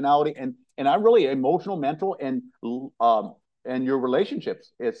intentionality. And I really emotional, mental, and and your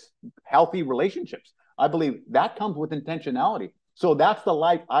relationships. It's healthy relationships. I believe that comes with intentionality. So that's the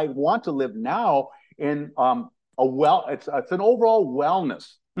life I want to live now in it's an overall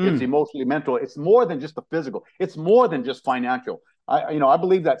wellness. It's emotionally, mental. It's more than just the physical. It's more than just financial. I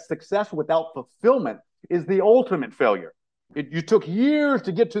believe that success without fulfillment is the ultimate failure. You took years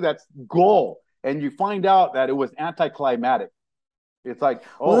to get to that goal, and you find out that it was anticlimactic. It's like,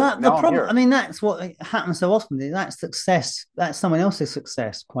 the problem. I mean, that's what happens so often. That's success. That's someone else's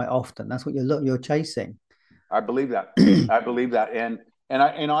success. Quite often, that's what you're chasing. I believe that. I believe that, and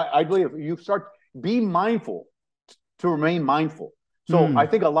I believe you start be mindful to remain mindful. So I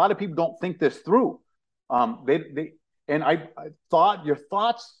think a lot of people don't think this through. I thought your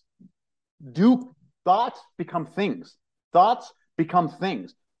thoughts become things. Thoughts become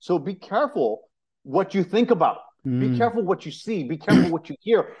things. So be careful what you think about. Be careful what you see. Be careful what you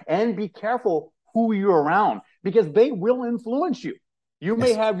hear, and be careful who you're around, because they will influence you. You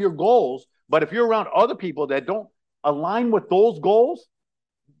may have your goals, but if you're around other people that don't align with those goals,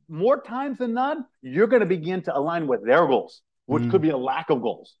 more times than not, you're going to begin to align with their goals, which could be a lack of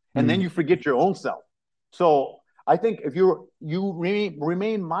goals. And then you forget your own self. So I think if you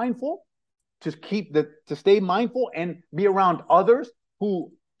remain mindful, to stay mindful and be around others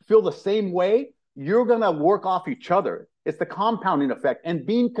who feel the same way, you're going to work off each other. It's the compounding effect, and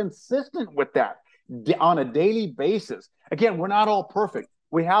being consistent with that on a daily basis. Again, we're not all perfect.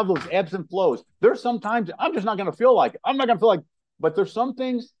 We have those ebbs and flows. There's sometimes I'm just not going to feel like it. I'm not going to feel like, but there's some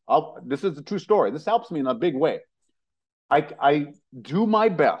things. This is a true story. This helps me in a big way. I do my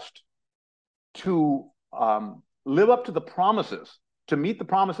best to live up to the promises, to meet the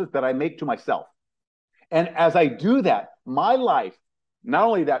promises that I make to myself. And as I do that, my life, not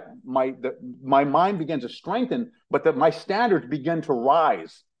only that my mind begins to strengthen, but that my standards begin to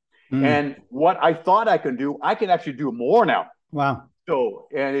rise. And what I thought I can do, I can actually do more now. Wow. So,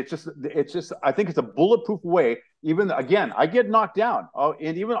 and it's just, I think it's a bulletproof way. Even again, I get knocked down.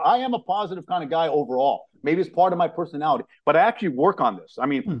 And even I am a positive kind of guy overall. Maybe it's part of my personality, but I actually work on this. I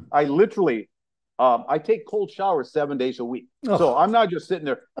mean, I literally, I take cold showers 7 days a week. So I'm not just sitting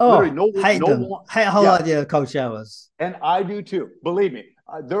there. Literally, hate the whole idea of cold showers. And I do too. Believe me.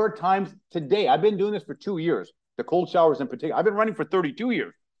 There are times today, I've been doing this for 2 years. The cold showers in particular. I've been running for 32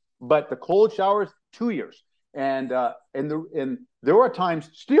 years, but the cold showers, 2 years. And there are times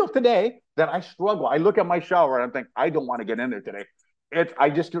still today that I struggle. I look at my shower and I think, I don't want to get in there today. I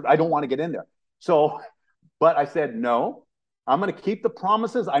don't want to get in there. So, but I said, no, I'm going to keep the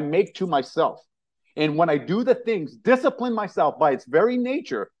promises I make to myself. And when I do the things, discipline myself by its very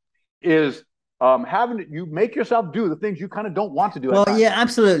nature is you make yourself do the things you kind of don't want to do. Well, yeah,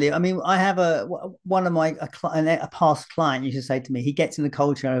 absolutely. I mean, I have one of my a past client used to say to me, he gets in the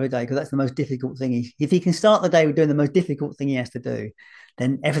cold shower every day because that's the most difficult thing. If he can start the day with doing the most difficult thing he has to do,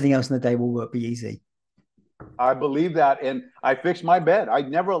 then everything else in the day will be easy. I believe that, and I fix my bed. I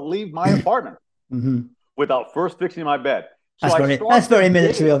never leave my apartment without first fixing my bed. So that's very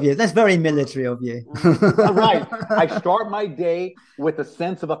military of you. That's very military of you. Right. I start my day with a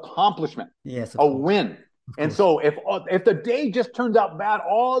sense of accomplishment. Yes. A win. And so if the day just turns out bad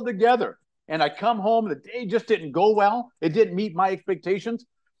altogether, and I come home, the day just didn't go well, it didn't meet my expectations,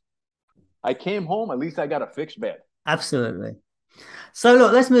 I came home, at least I got a fixed bed. Absolutely. So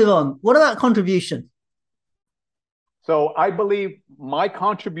look, let's move on. What about contribution? So I believe my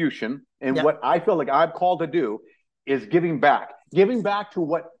contribution and what I feel like I'm called to do is giving back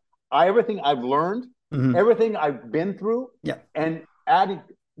to everything I've learned, everything I've been through, and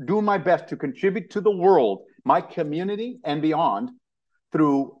doing my best to contribute to the world, my community and beyond,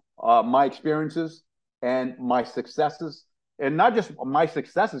 through my experiences and my successes, and not just my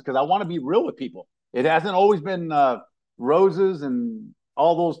successes, because I want to be real with people. It hasn't always been roses and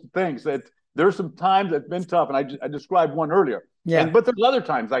all those things. There's some times that's been tough, and I described one earlier. But there's other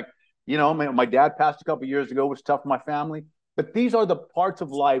times, like, my dad passed a couple of years ago. It was tough for my family. But these are the parts of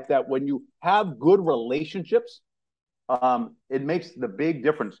life that when you have good relationships, it makes the big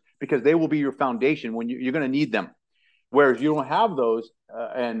difference, because they will be your foundation when you're going to need them. Whereas you don't have those,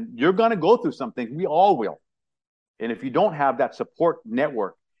 and you're going to go through something. We all will. And if you don't have that support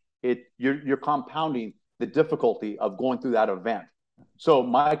network, you're compounding the difficulty of going through that event. So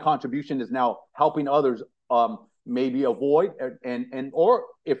my contribution is now helping others maybe avoid or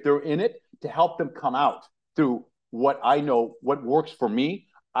if they're in it, to help them come out through what I know, what works for me.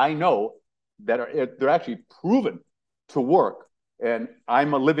 I know that they're actually proven to work, and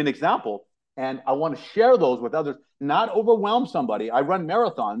I'm a living example, and I want to share those with others, not overwhelm somebody. I run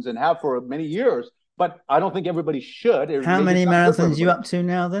marathons and have for many years, but I don't think everybody should. How many marathons are you up to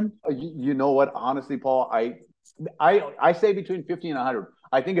now then? You know what? Honestly, Paul, I say between 50 and 100.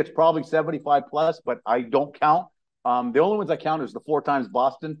 I think it's probably 75 plus, but I don't count. The only ones I count is the 4 times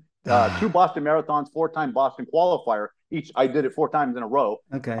Boston, 2 Boston marathons, 4-time Boston qualifier. Each I did it 4 times in a row.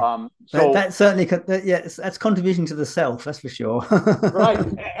 Okay. So that certainly, that's contribution to the self, that's for sure. Right.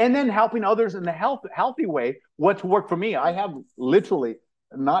 And then helping others in the healthy way. What's worked for me? I have literally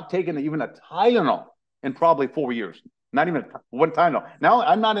not taken even a Tylenol in probably 4 years. Not even one Tylenol. Now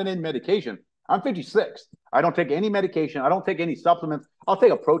I'm not on any medication. I'm 56. I don't take any medication. I don't take any supplements. I'll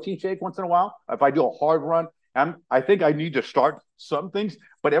take a protein shake once in a while if I do a hard run. I think I need to start some things,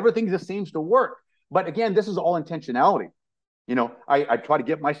 but everything just seems to work. But again, this is all intentionality. I try to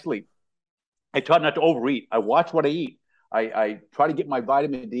get my sleep. I try not to overeat. I watch what I eat. I try to get my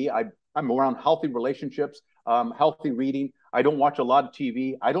vitamin D. I'm around healthy relationships, healthy reading. I don't watch a lot of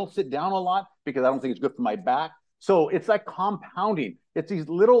TV. I don't sit down a lot because I don't think it's good for my back. So it's like compounding. It's these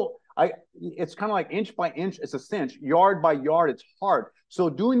little, it's kind of like inch by inch, it's a cinch, yard by yard, it's hard. So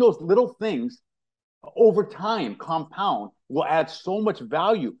doing those little things over time, compound, will add so much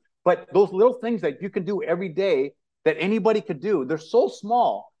value. But those little things that you can do every day that anybody could do, they're so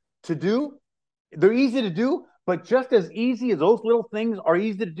small to do. They're easy to do, but just as easy as those little things are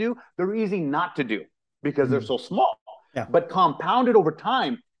easy to do, they're easy not to do because they're so small. Yeah. But compounded over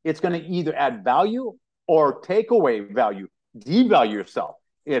time, it's going to either add value or take away value, devalue yourself.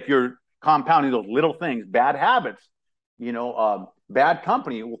 If you're compounding those little things, bad habits, bad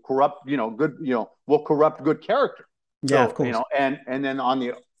company will corrupt, will corrupt good character. Yeah, of course. And then on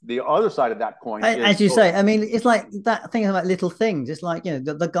the other side of that coin, as you say, I mean, it's like that thing about little things. It's like,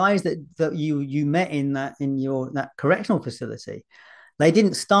 the guys that you met in that correctional facility, they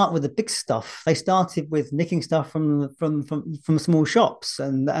didn't start with the big stuff. They started with nicking stuff from small shops,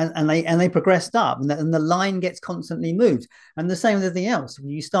 and they progressed up, and the line gets constantly moved. And the same with everything else. When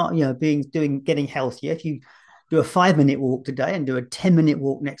you start, getting healthier, if you do a 5-minute walk today and do a 10-minute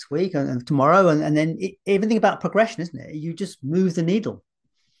walk next week and tomorrow, and then everything about progression, isn't it? You just move the needle.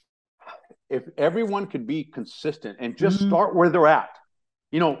 If everyone could be consistent and just start where they're at,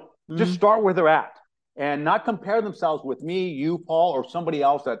 just start where they're at and not compare themselves with me, you, Paul, or somebody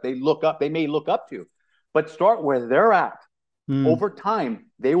else that they may look up to, but start where they're at. Over time,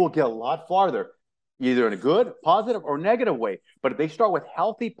 they will get a lot farther, either in a good, positive, or negative way. But if they start with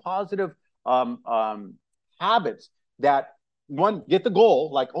healthy, positive habits that get the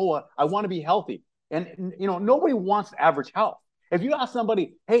goal, like, I want to be healthy. And, nobody wants average health. If you ask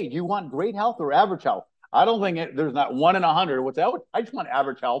somebody, hey, do you want great health or average health? I don't think there's not 1 in 100. I just want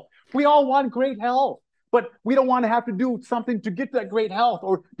average health. We all want great health, but we don't want to have to do something to get that great health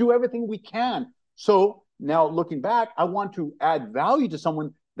or do everything we can. So now looking back, I want to add value to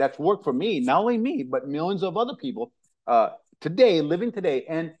someone that's worked for me, not only me, but millions of other people living today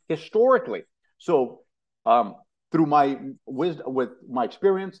and historically. So through my wisdom, with my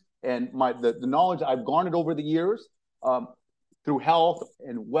experience and the knowledge I've garnered over the years, through health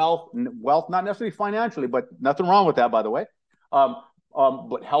and wealth, not necessarily financially, but nothing wrong with that, by the way.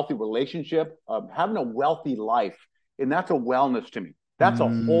 But healthy relationship, having a wealthy life, and that's a wellness to me. That's a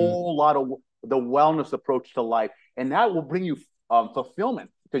whole lot of the wellness approach to life, and that will bring you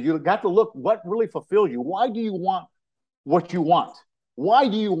fulfillment, because you got to look what really fulfills you. Why do you want what you want? Why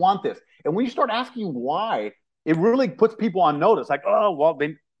do you want this? And when you start asking why, it really puts people on notice. Like, oh, well,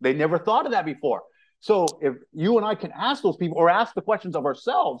 they never thought of that before. So if you and I can ask those people or ask the questions of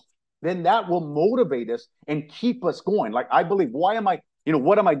ourselves, then that will motivate us and keep us going. Like, I believe, why am I,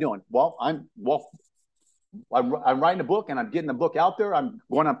 what am I doing? Well, I'm writing a book and I'm getting the book out there. I'm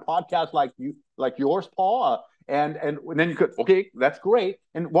going on podcasts like yours, Paul. And then you could, okay, that's great.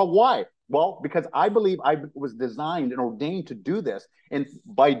 And why? Well, because I believe I was designed and ordained to do this. And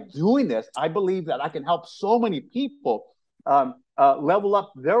by doing this, I believe that I can help so many people level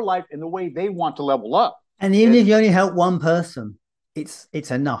up their life in the way they want to level up. And even if you only help one person, it's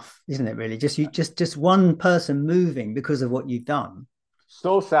enough, isn't it? Really, just one person moving because of what you've done.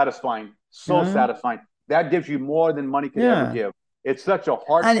 So satisfying, satisfying. That gives you more than money can ever give. It's such a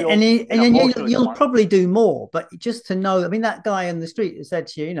heart. And you'll probably do more, but just to know. I mean, that guy on the street that said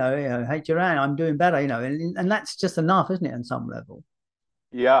to you, hey, Duran, I'm doing better, and that's just enough, isn't it? On some level.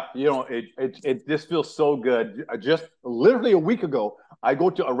 Yeah, it just feels so good. Just literally a week ago, I go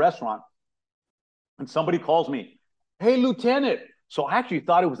to a restaurant and somebody calls me, hey, Lieutenant. So I actually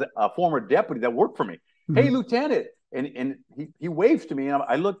thought it was a former deputy that worked for me. Hey, Lieutenant. And he waves to me, and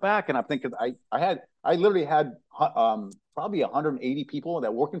I look back and I'm thinking I literally had probably 180 people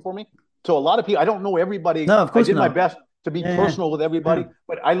that working for me. So a lot of people, I don't know everybody. No, of course I did not. my best to be personal with everybody,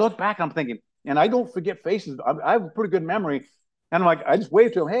 but I look back and I'm thinking, and I don't forget faces. I have a pretty good memory. And I'm like, I just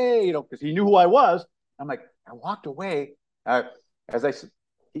waved to him, hey, because he knew who I was. I'm like, I walked away. As I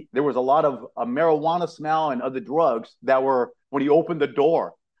there was a lot of marijuana smell and other drugs that were when he opened the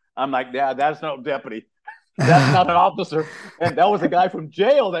door. I'm like, yeah, that's not a deputy. That's not an officer. And that was a guy from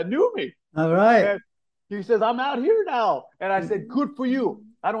jail that knew me. All right. And he says, I'm out here now. And I said, good for you.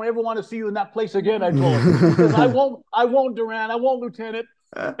 I don't ever want to see you in that place again. I told him. He says, I won't, Duran. I won't, Lieutenant.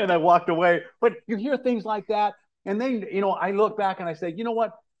 And I walked away. But you hear things like that. And then, I look back and I say, you know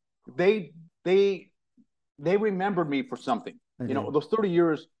what? They remembered me for something. Those 30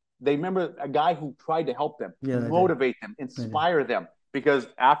 years, they remember a guy who tried to help them, motivate them, inspire them. Because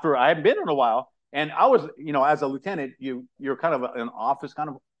after I hadn't been in a while, and I was, as a lieutenant, you're kind of an office kind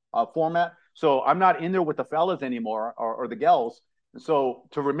of format. So I'm not in there with the fellas anymore or the gals. So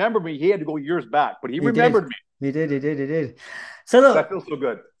to remember me, he had to go years back, but he remembered me. He did. So look, that feels so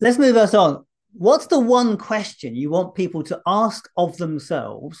good. Let's move us on. What's the one question you want people to ask of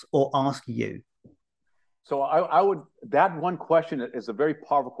themselves or ask you? So that one question is a very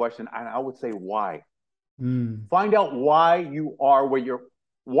powerful question. And I would say, why? Find out why you are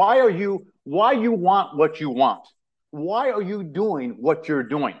why you want what you want. Why are you doing what you're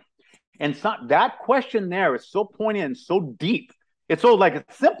doing? And that question there is so poignant and so deep. It's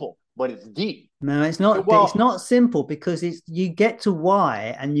it's simple, but it's deep. No, it's not. Well, it's not simple because you get to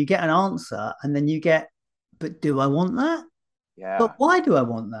why and you get an answer and then you get, but do I want that? Yeah. But why do I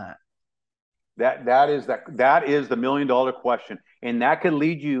want that? That is the $1 million question. And that can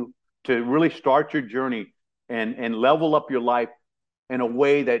lead you to really start your journey and level up your life in a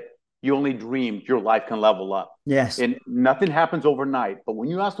way that you only dreamed your life can level up. Yes. And nothing happens overnight. But when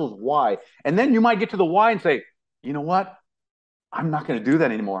you ask those why, and then you might get to the why and say, you know what? I'm not going to do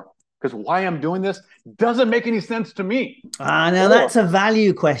that anymore because why I'm doing this doesn't make any sense to me. Now that's a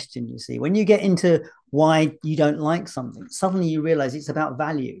value question, you see. When you get into why you don't like something, suddenly you realize it's about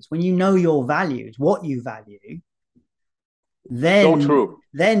values. When you know your values, what you value, then so true.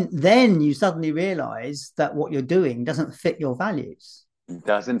 Then you suddenly realize that what you're doing doesn't fit your values. It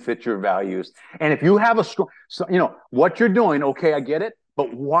doesn't fit your values. And if you have a strong, what you're doing, okay, I get it,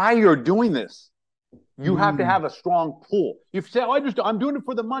 but why you're doing this, you have to have a strong pull. You say, I'm doing it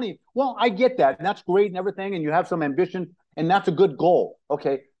for the money. Well, I get that. And that's great and everything. And you have some ambition and that's a good goal.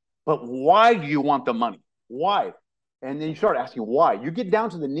 Okay. But why do you want the money? Why? And then you start asking why. You get down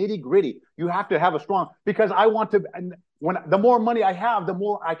to the nitty gritty. You have to have a strong, because I want to, the more money I have, the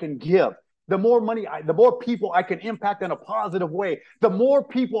more I can give. The more money, the more people I can impact in a positive way. The more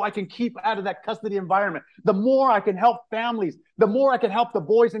people I can keep out of that custody environment. The more I can help families. The more I can help the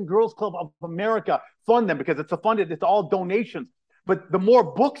Boys and Girls Club of America fund them because it's it's all donations. But the more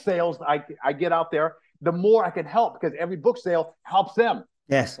book sales I get out there, the more I can help because every book sale helps them.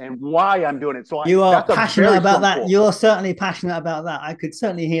 Yes. And why I'm doing it. So you are passionate about that. You're certainly passionate about that. I could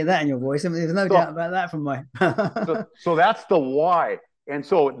certainly hear that in your voice. I mean, there's no doubt about that from my. so that's the why. And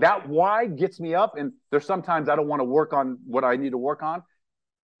so that why gets me up. And there's sometimes I don't want to work on what I need to work on,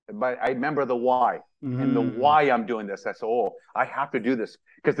 but I remember the why and the why I'm doing this. I say, I have to do this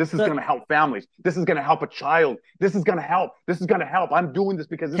because this is going to help families. This is going to help a child. This is going to help. This is going to help. I'm doing this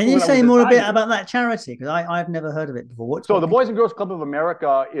because. Can you say more a bit about that charity? Because I've never heard of it before. The Boys and Girls Club of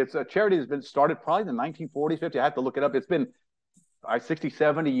America, it's a charity that's been started probably in the 1940s, 50s. I have to look it up. It's been 60,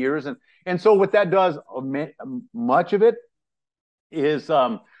 70 years. And so what that does, much of it is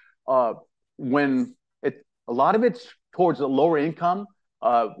when a lot of it's towards the lower income,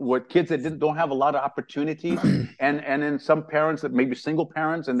 with kids that don't have a lot of opportunities, and then some parents that maybe single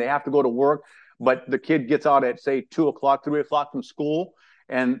parents and they have to go to work, but the kid gets out at say 2 o'clock, 3 o'clock from school,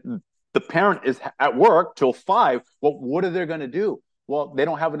 and the parent is at work till 5. Well, what are they going to do? Well, they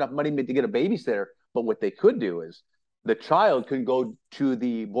don't have enough money to get a babysitter, but what they could do is the child can go to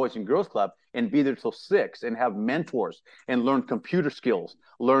the Boys and Girls Club and be there till 6 and have mentors and learn computer skills,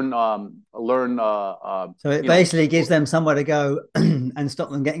 so it basically gives them somewhere to go and stop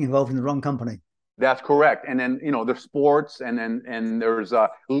them getting involved in the wrong company. That's correct. And then, there's sports and there's,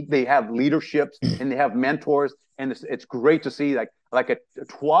 they have leaderships and they have mentors. And it's great to see like a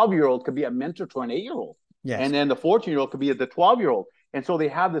 12-year-old could be a mentor to an 8-year-old. Yes. And then the 14-year-old could be the 12-year-old. And so they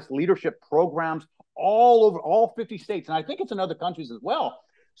have this leadership programs all over all 50 states. And I think it's in other countries as well.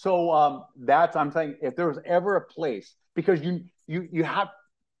 So I'm saying if there's ever a place, because you have,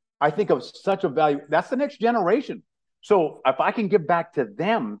 I think of such a value, that's the next generation. So if I can give back to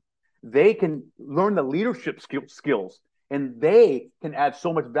them, they can learn the leadership skills and they can add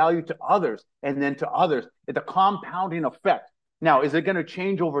so much value to others and then to others. It's a compounding effect. Now, is it going to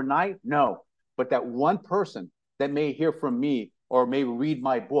change overnight? No. But that one person that may hear from me or may read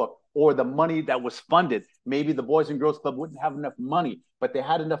my book or the money that was funded. Maybe the Boys and Girls Club wouldn't have enough money, but they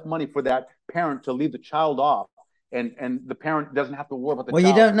had enough money for that parent to leave the child off. And the parent doesn't have to worry about the child.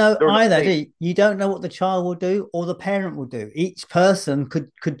 Well, you don't know either, do you? You don't know what the child will do or the parent will do. Each person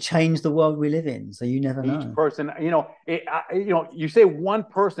could change the world we live in, so you never know. Each person, you say one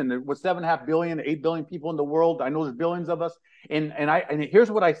person with 7.5 billion, 8 billion people in the world. I know there's billions of us, and here's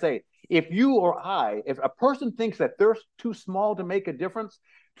what I say: if a person thinks that they're too small to make a difference,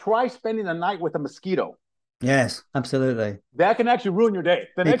 try spending the night with a mosquito. Yes, absolutely. That can actually ruin your day.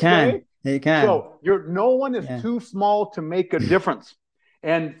 The next day. It can. So no one is too small to make a difference.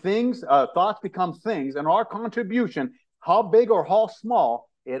 And thoughts become things. And our contribution, how big or how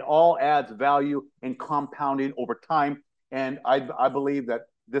small, it all adds value and compounding over time. And I believe that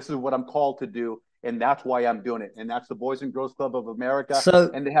this is what I'm called to do. And that's why I'm doing it. And that's the Boys and Girls Club of America.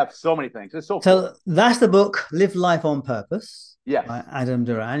 And they have so many things. It's so cool. That's the book, Live Life on Purpose. Yes. By Adam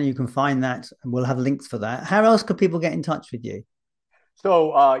Duran. You can find that, and we'll have links for that. How else could people get in touch with you?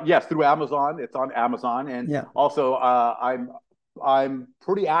 So yes, through Amazon. It's on Amazon, and also I'm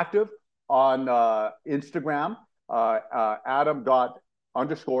pretty active on Instagram, Adam._Duran,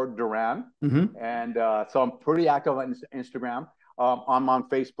 and so I'm pretty active on Instagram. I'm on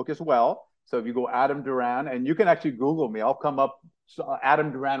Facebook as well. So if you go Adam Duran, and you can actually Google me, I'll come up.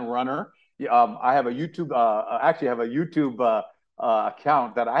 Adam Duran Runner. I have a YouTube.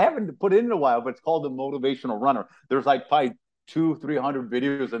 Account that I haven't put in a while, but it's called the Motivational Runner. There's like probably 200-300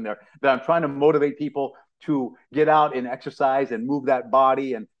 videos in there that I'm trying to motivate people to get out and exercise and move that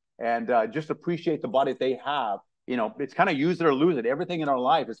body and just appreciate the body that they have. It's kind of use it or lose it. Everything in our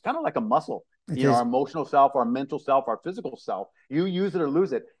life is kind of like a muscle. Our emotional self, our mental self, our physical self. You use it or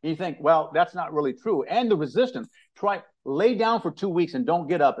lose it. And you think, well, that's not really true. And the resistance. Lay down for 2 weeks and don't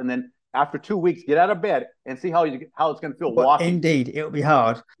get up, and then after 2 weeks, get out of bed and see how it's going to feel walking. Indeed, it'll be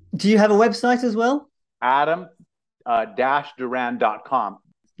hard. Do you have a website as well? Adam-Duran.com.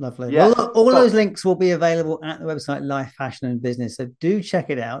 Lovely. Yes. Well, all those links will be available at the website Life, Passion and Business. So do check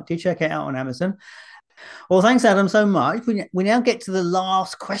it out. Do check it out on Amazon. Well, thanks, Adam, so much. We now get to the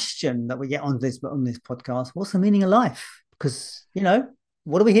last question that we get on this podcast. What's the meaning of life? Because,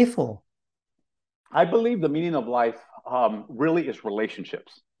 what are we here for? I believe the meaning of life really is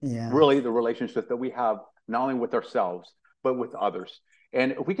relationships. Yeah. Really the relationships that we have, not only with ourselves, but with others.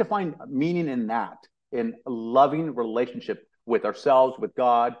 And if we can find meaning in that, in a loving relationship with ourselves, with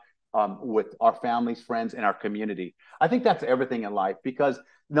God, with our families, friends, and our community, I think that's everything in life, because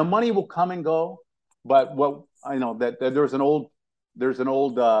the money will come and go. But that there's an old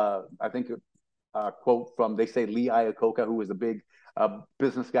I think quote from, they say, Lee Iacocca, who was a big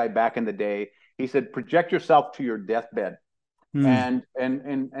business guy back in the day. He said, project yourself to your deathbed. And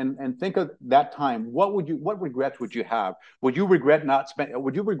think of that time. What regrets would you have? Would you regret not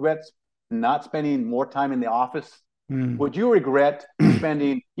spending more time in the office? Would you regret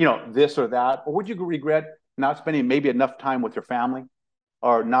spending, this or that? Or would you regret not spending maybe enough time with your family,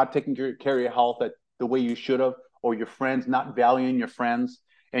 or not taking care of your health the way you should have, or your friends, not valuing your friends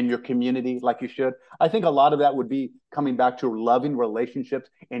and your community like you should? I think a lot of that would be coming back to loving relationships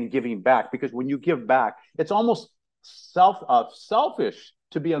and giving back, because when you give back, it's almost selfish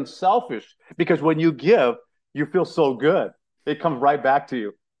to be unselfish, because when you give, you feel so good. It comes right back to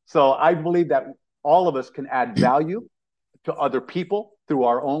you. So I believe that all of us can add value to other people through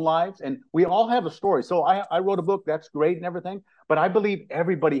our own lives, and we all have a story. So I wrote a book, that's great and everything, but I believe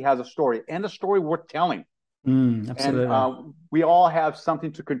everybody has a story, and a story worth telling. Absolutely. And we all have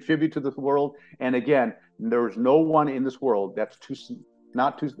something to contribute to this world. And again, there's no one in this world that's too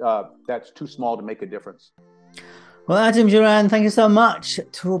small to make a difference. Well, Adam Duran, thank you so much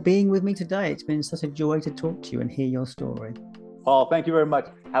for being with me today. It's been such a joy to talk to you and hear your story. Paul, thank you very much.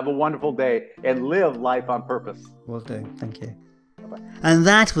 Have a wonderful day and live life on purpose. Will do. Thank you. Bye-bye. And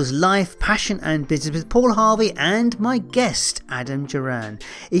that was Life, Passion and Business with Paul Harvey and my guest, Adam Duran.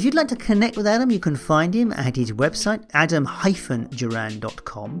 If you'd like to connect with Adam, you can find him at his website,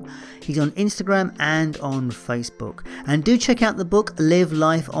 adam-duran.com. He's on Instagram and on Facebook. And do check out the book, Live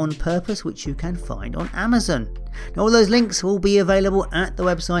Life on Purpose, which you can find on Amazon. Now, all those links will be available at the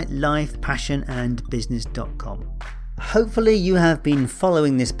website, lifepassionandbusiness.com. Hopefully you have been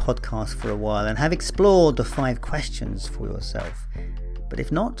following this podcast for a while and have explored the 5 questions for yourself. But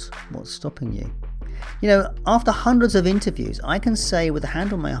if not, what's stopping you? After hundreds of interviews, I can say with a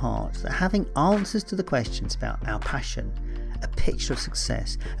hand on my heart that having answers to the questions about our passion, a picture of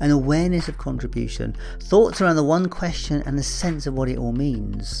success, an awareness of contribution, thoughts around the one question and a sense of what it all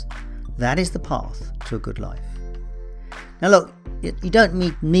means, that is the path to a good life. Now look, you don't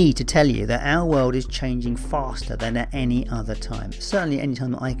need me to tell you that our world is changing faster than at any other time, certainly any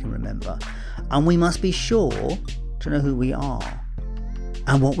time that I can remember, and we must be sure to know who we are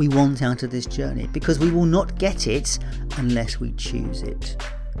and what we want out of this journey, because we will not get it unless we choose it.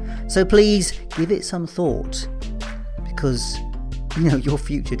 So please give it some thought, because your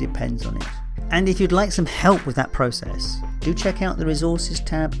future depends on it. And if you'd like some help with that process, do check out the resources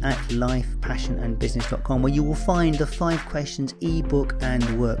tab at lifepassionandbusiness.com, where you will find the 5 questions ebook and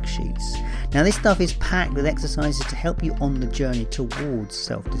worksheets. Now this stuff is packed with exercises to help you on the journey towards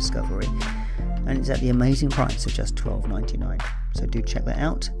self-discovery, and it's at the amazing price of just $12.99. So do check that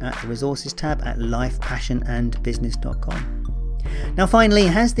out at the resources tab at lifepassionandbusiness.com. Now finally,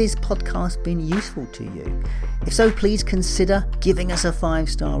 has this podcast been useful to you? If so, please consider giving us a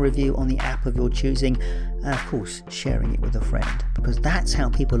 5-star review on the app of your choosing, and of course sharing it with a friend, because that's how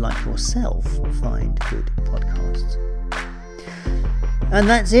people like yourself find good podcasts. And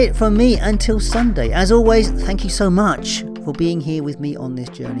that's it from me until Sunday. As always, thank you so much for being here with me on this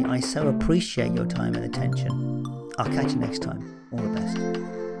journey. I so appreciate your time and attention. I'll catch you next time. All the best.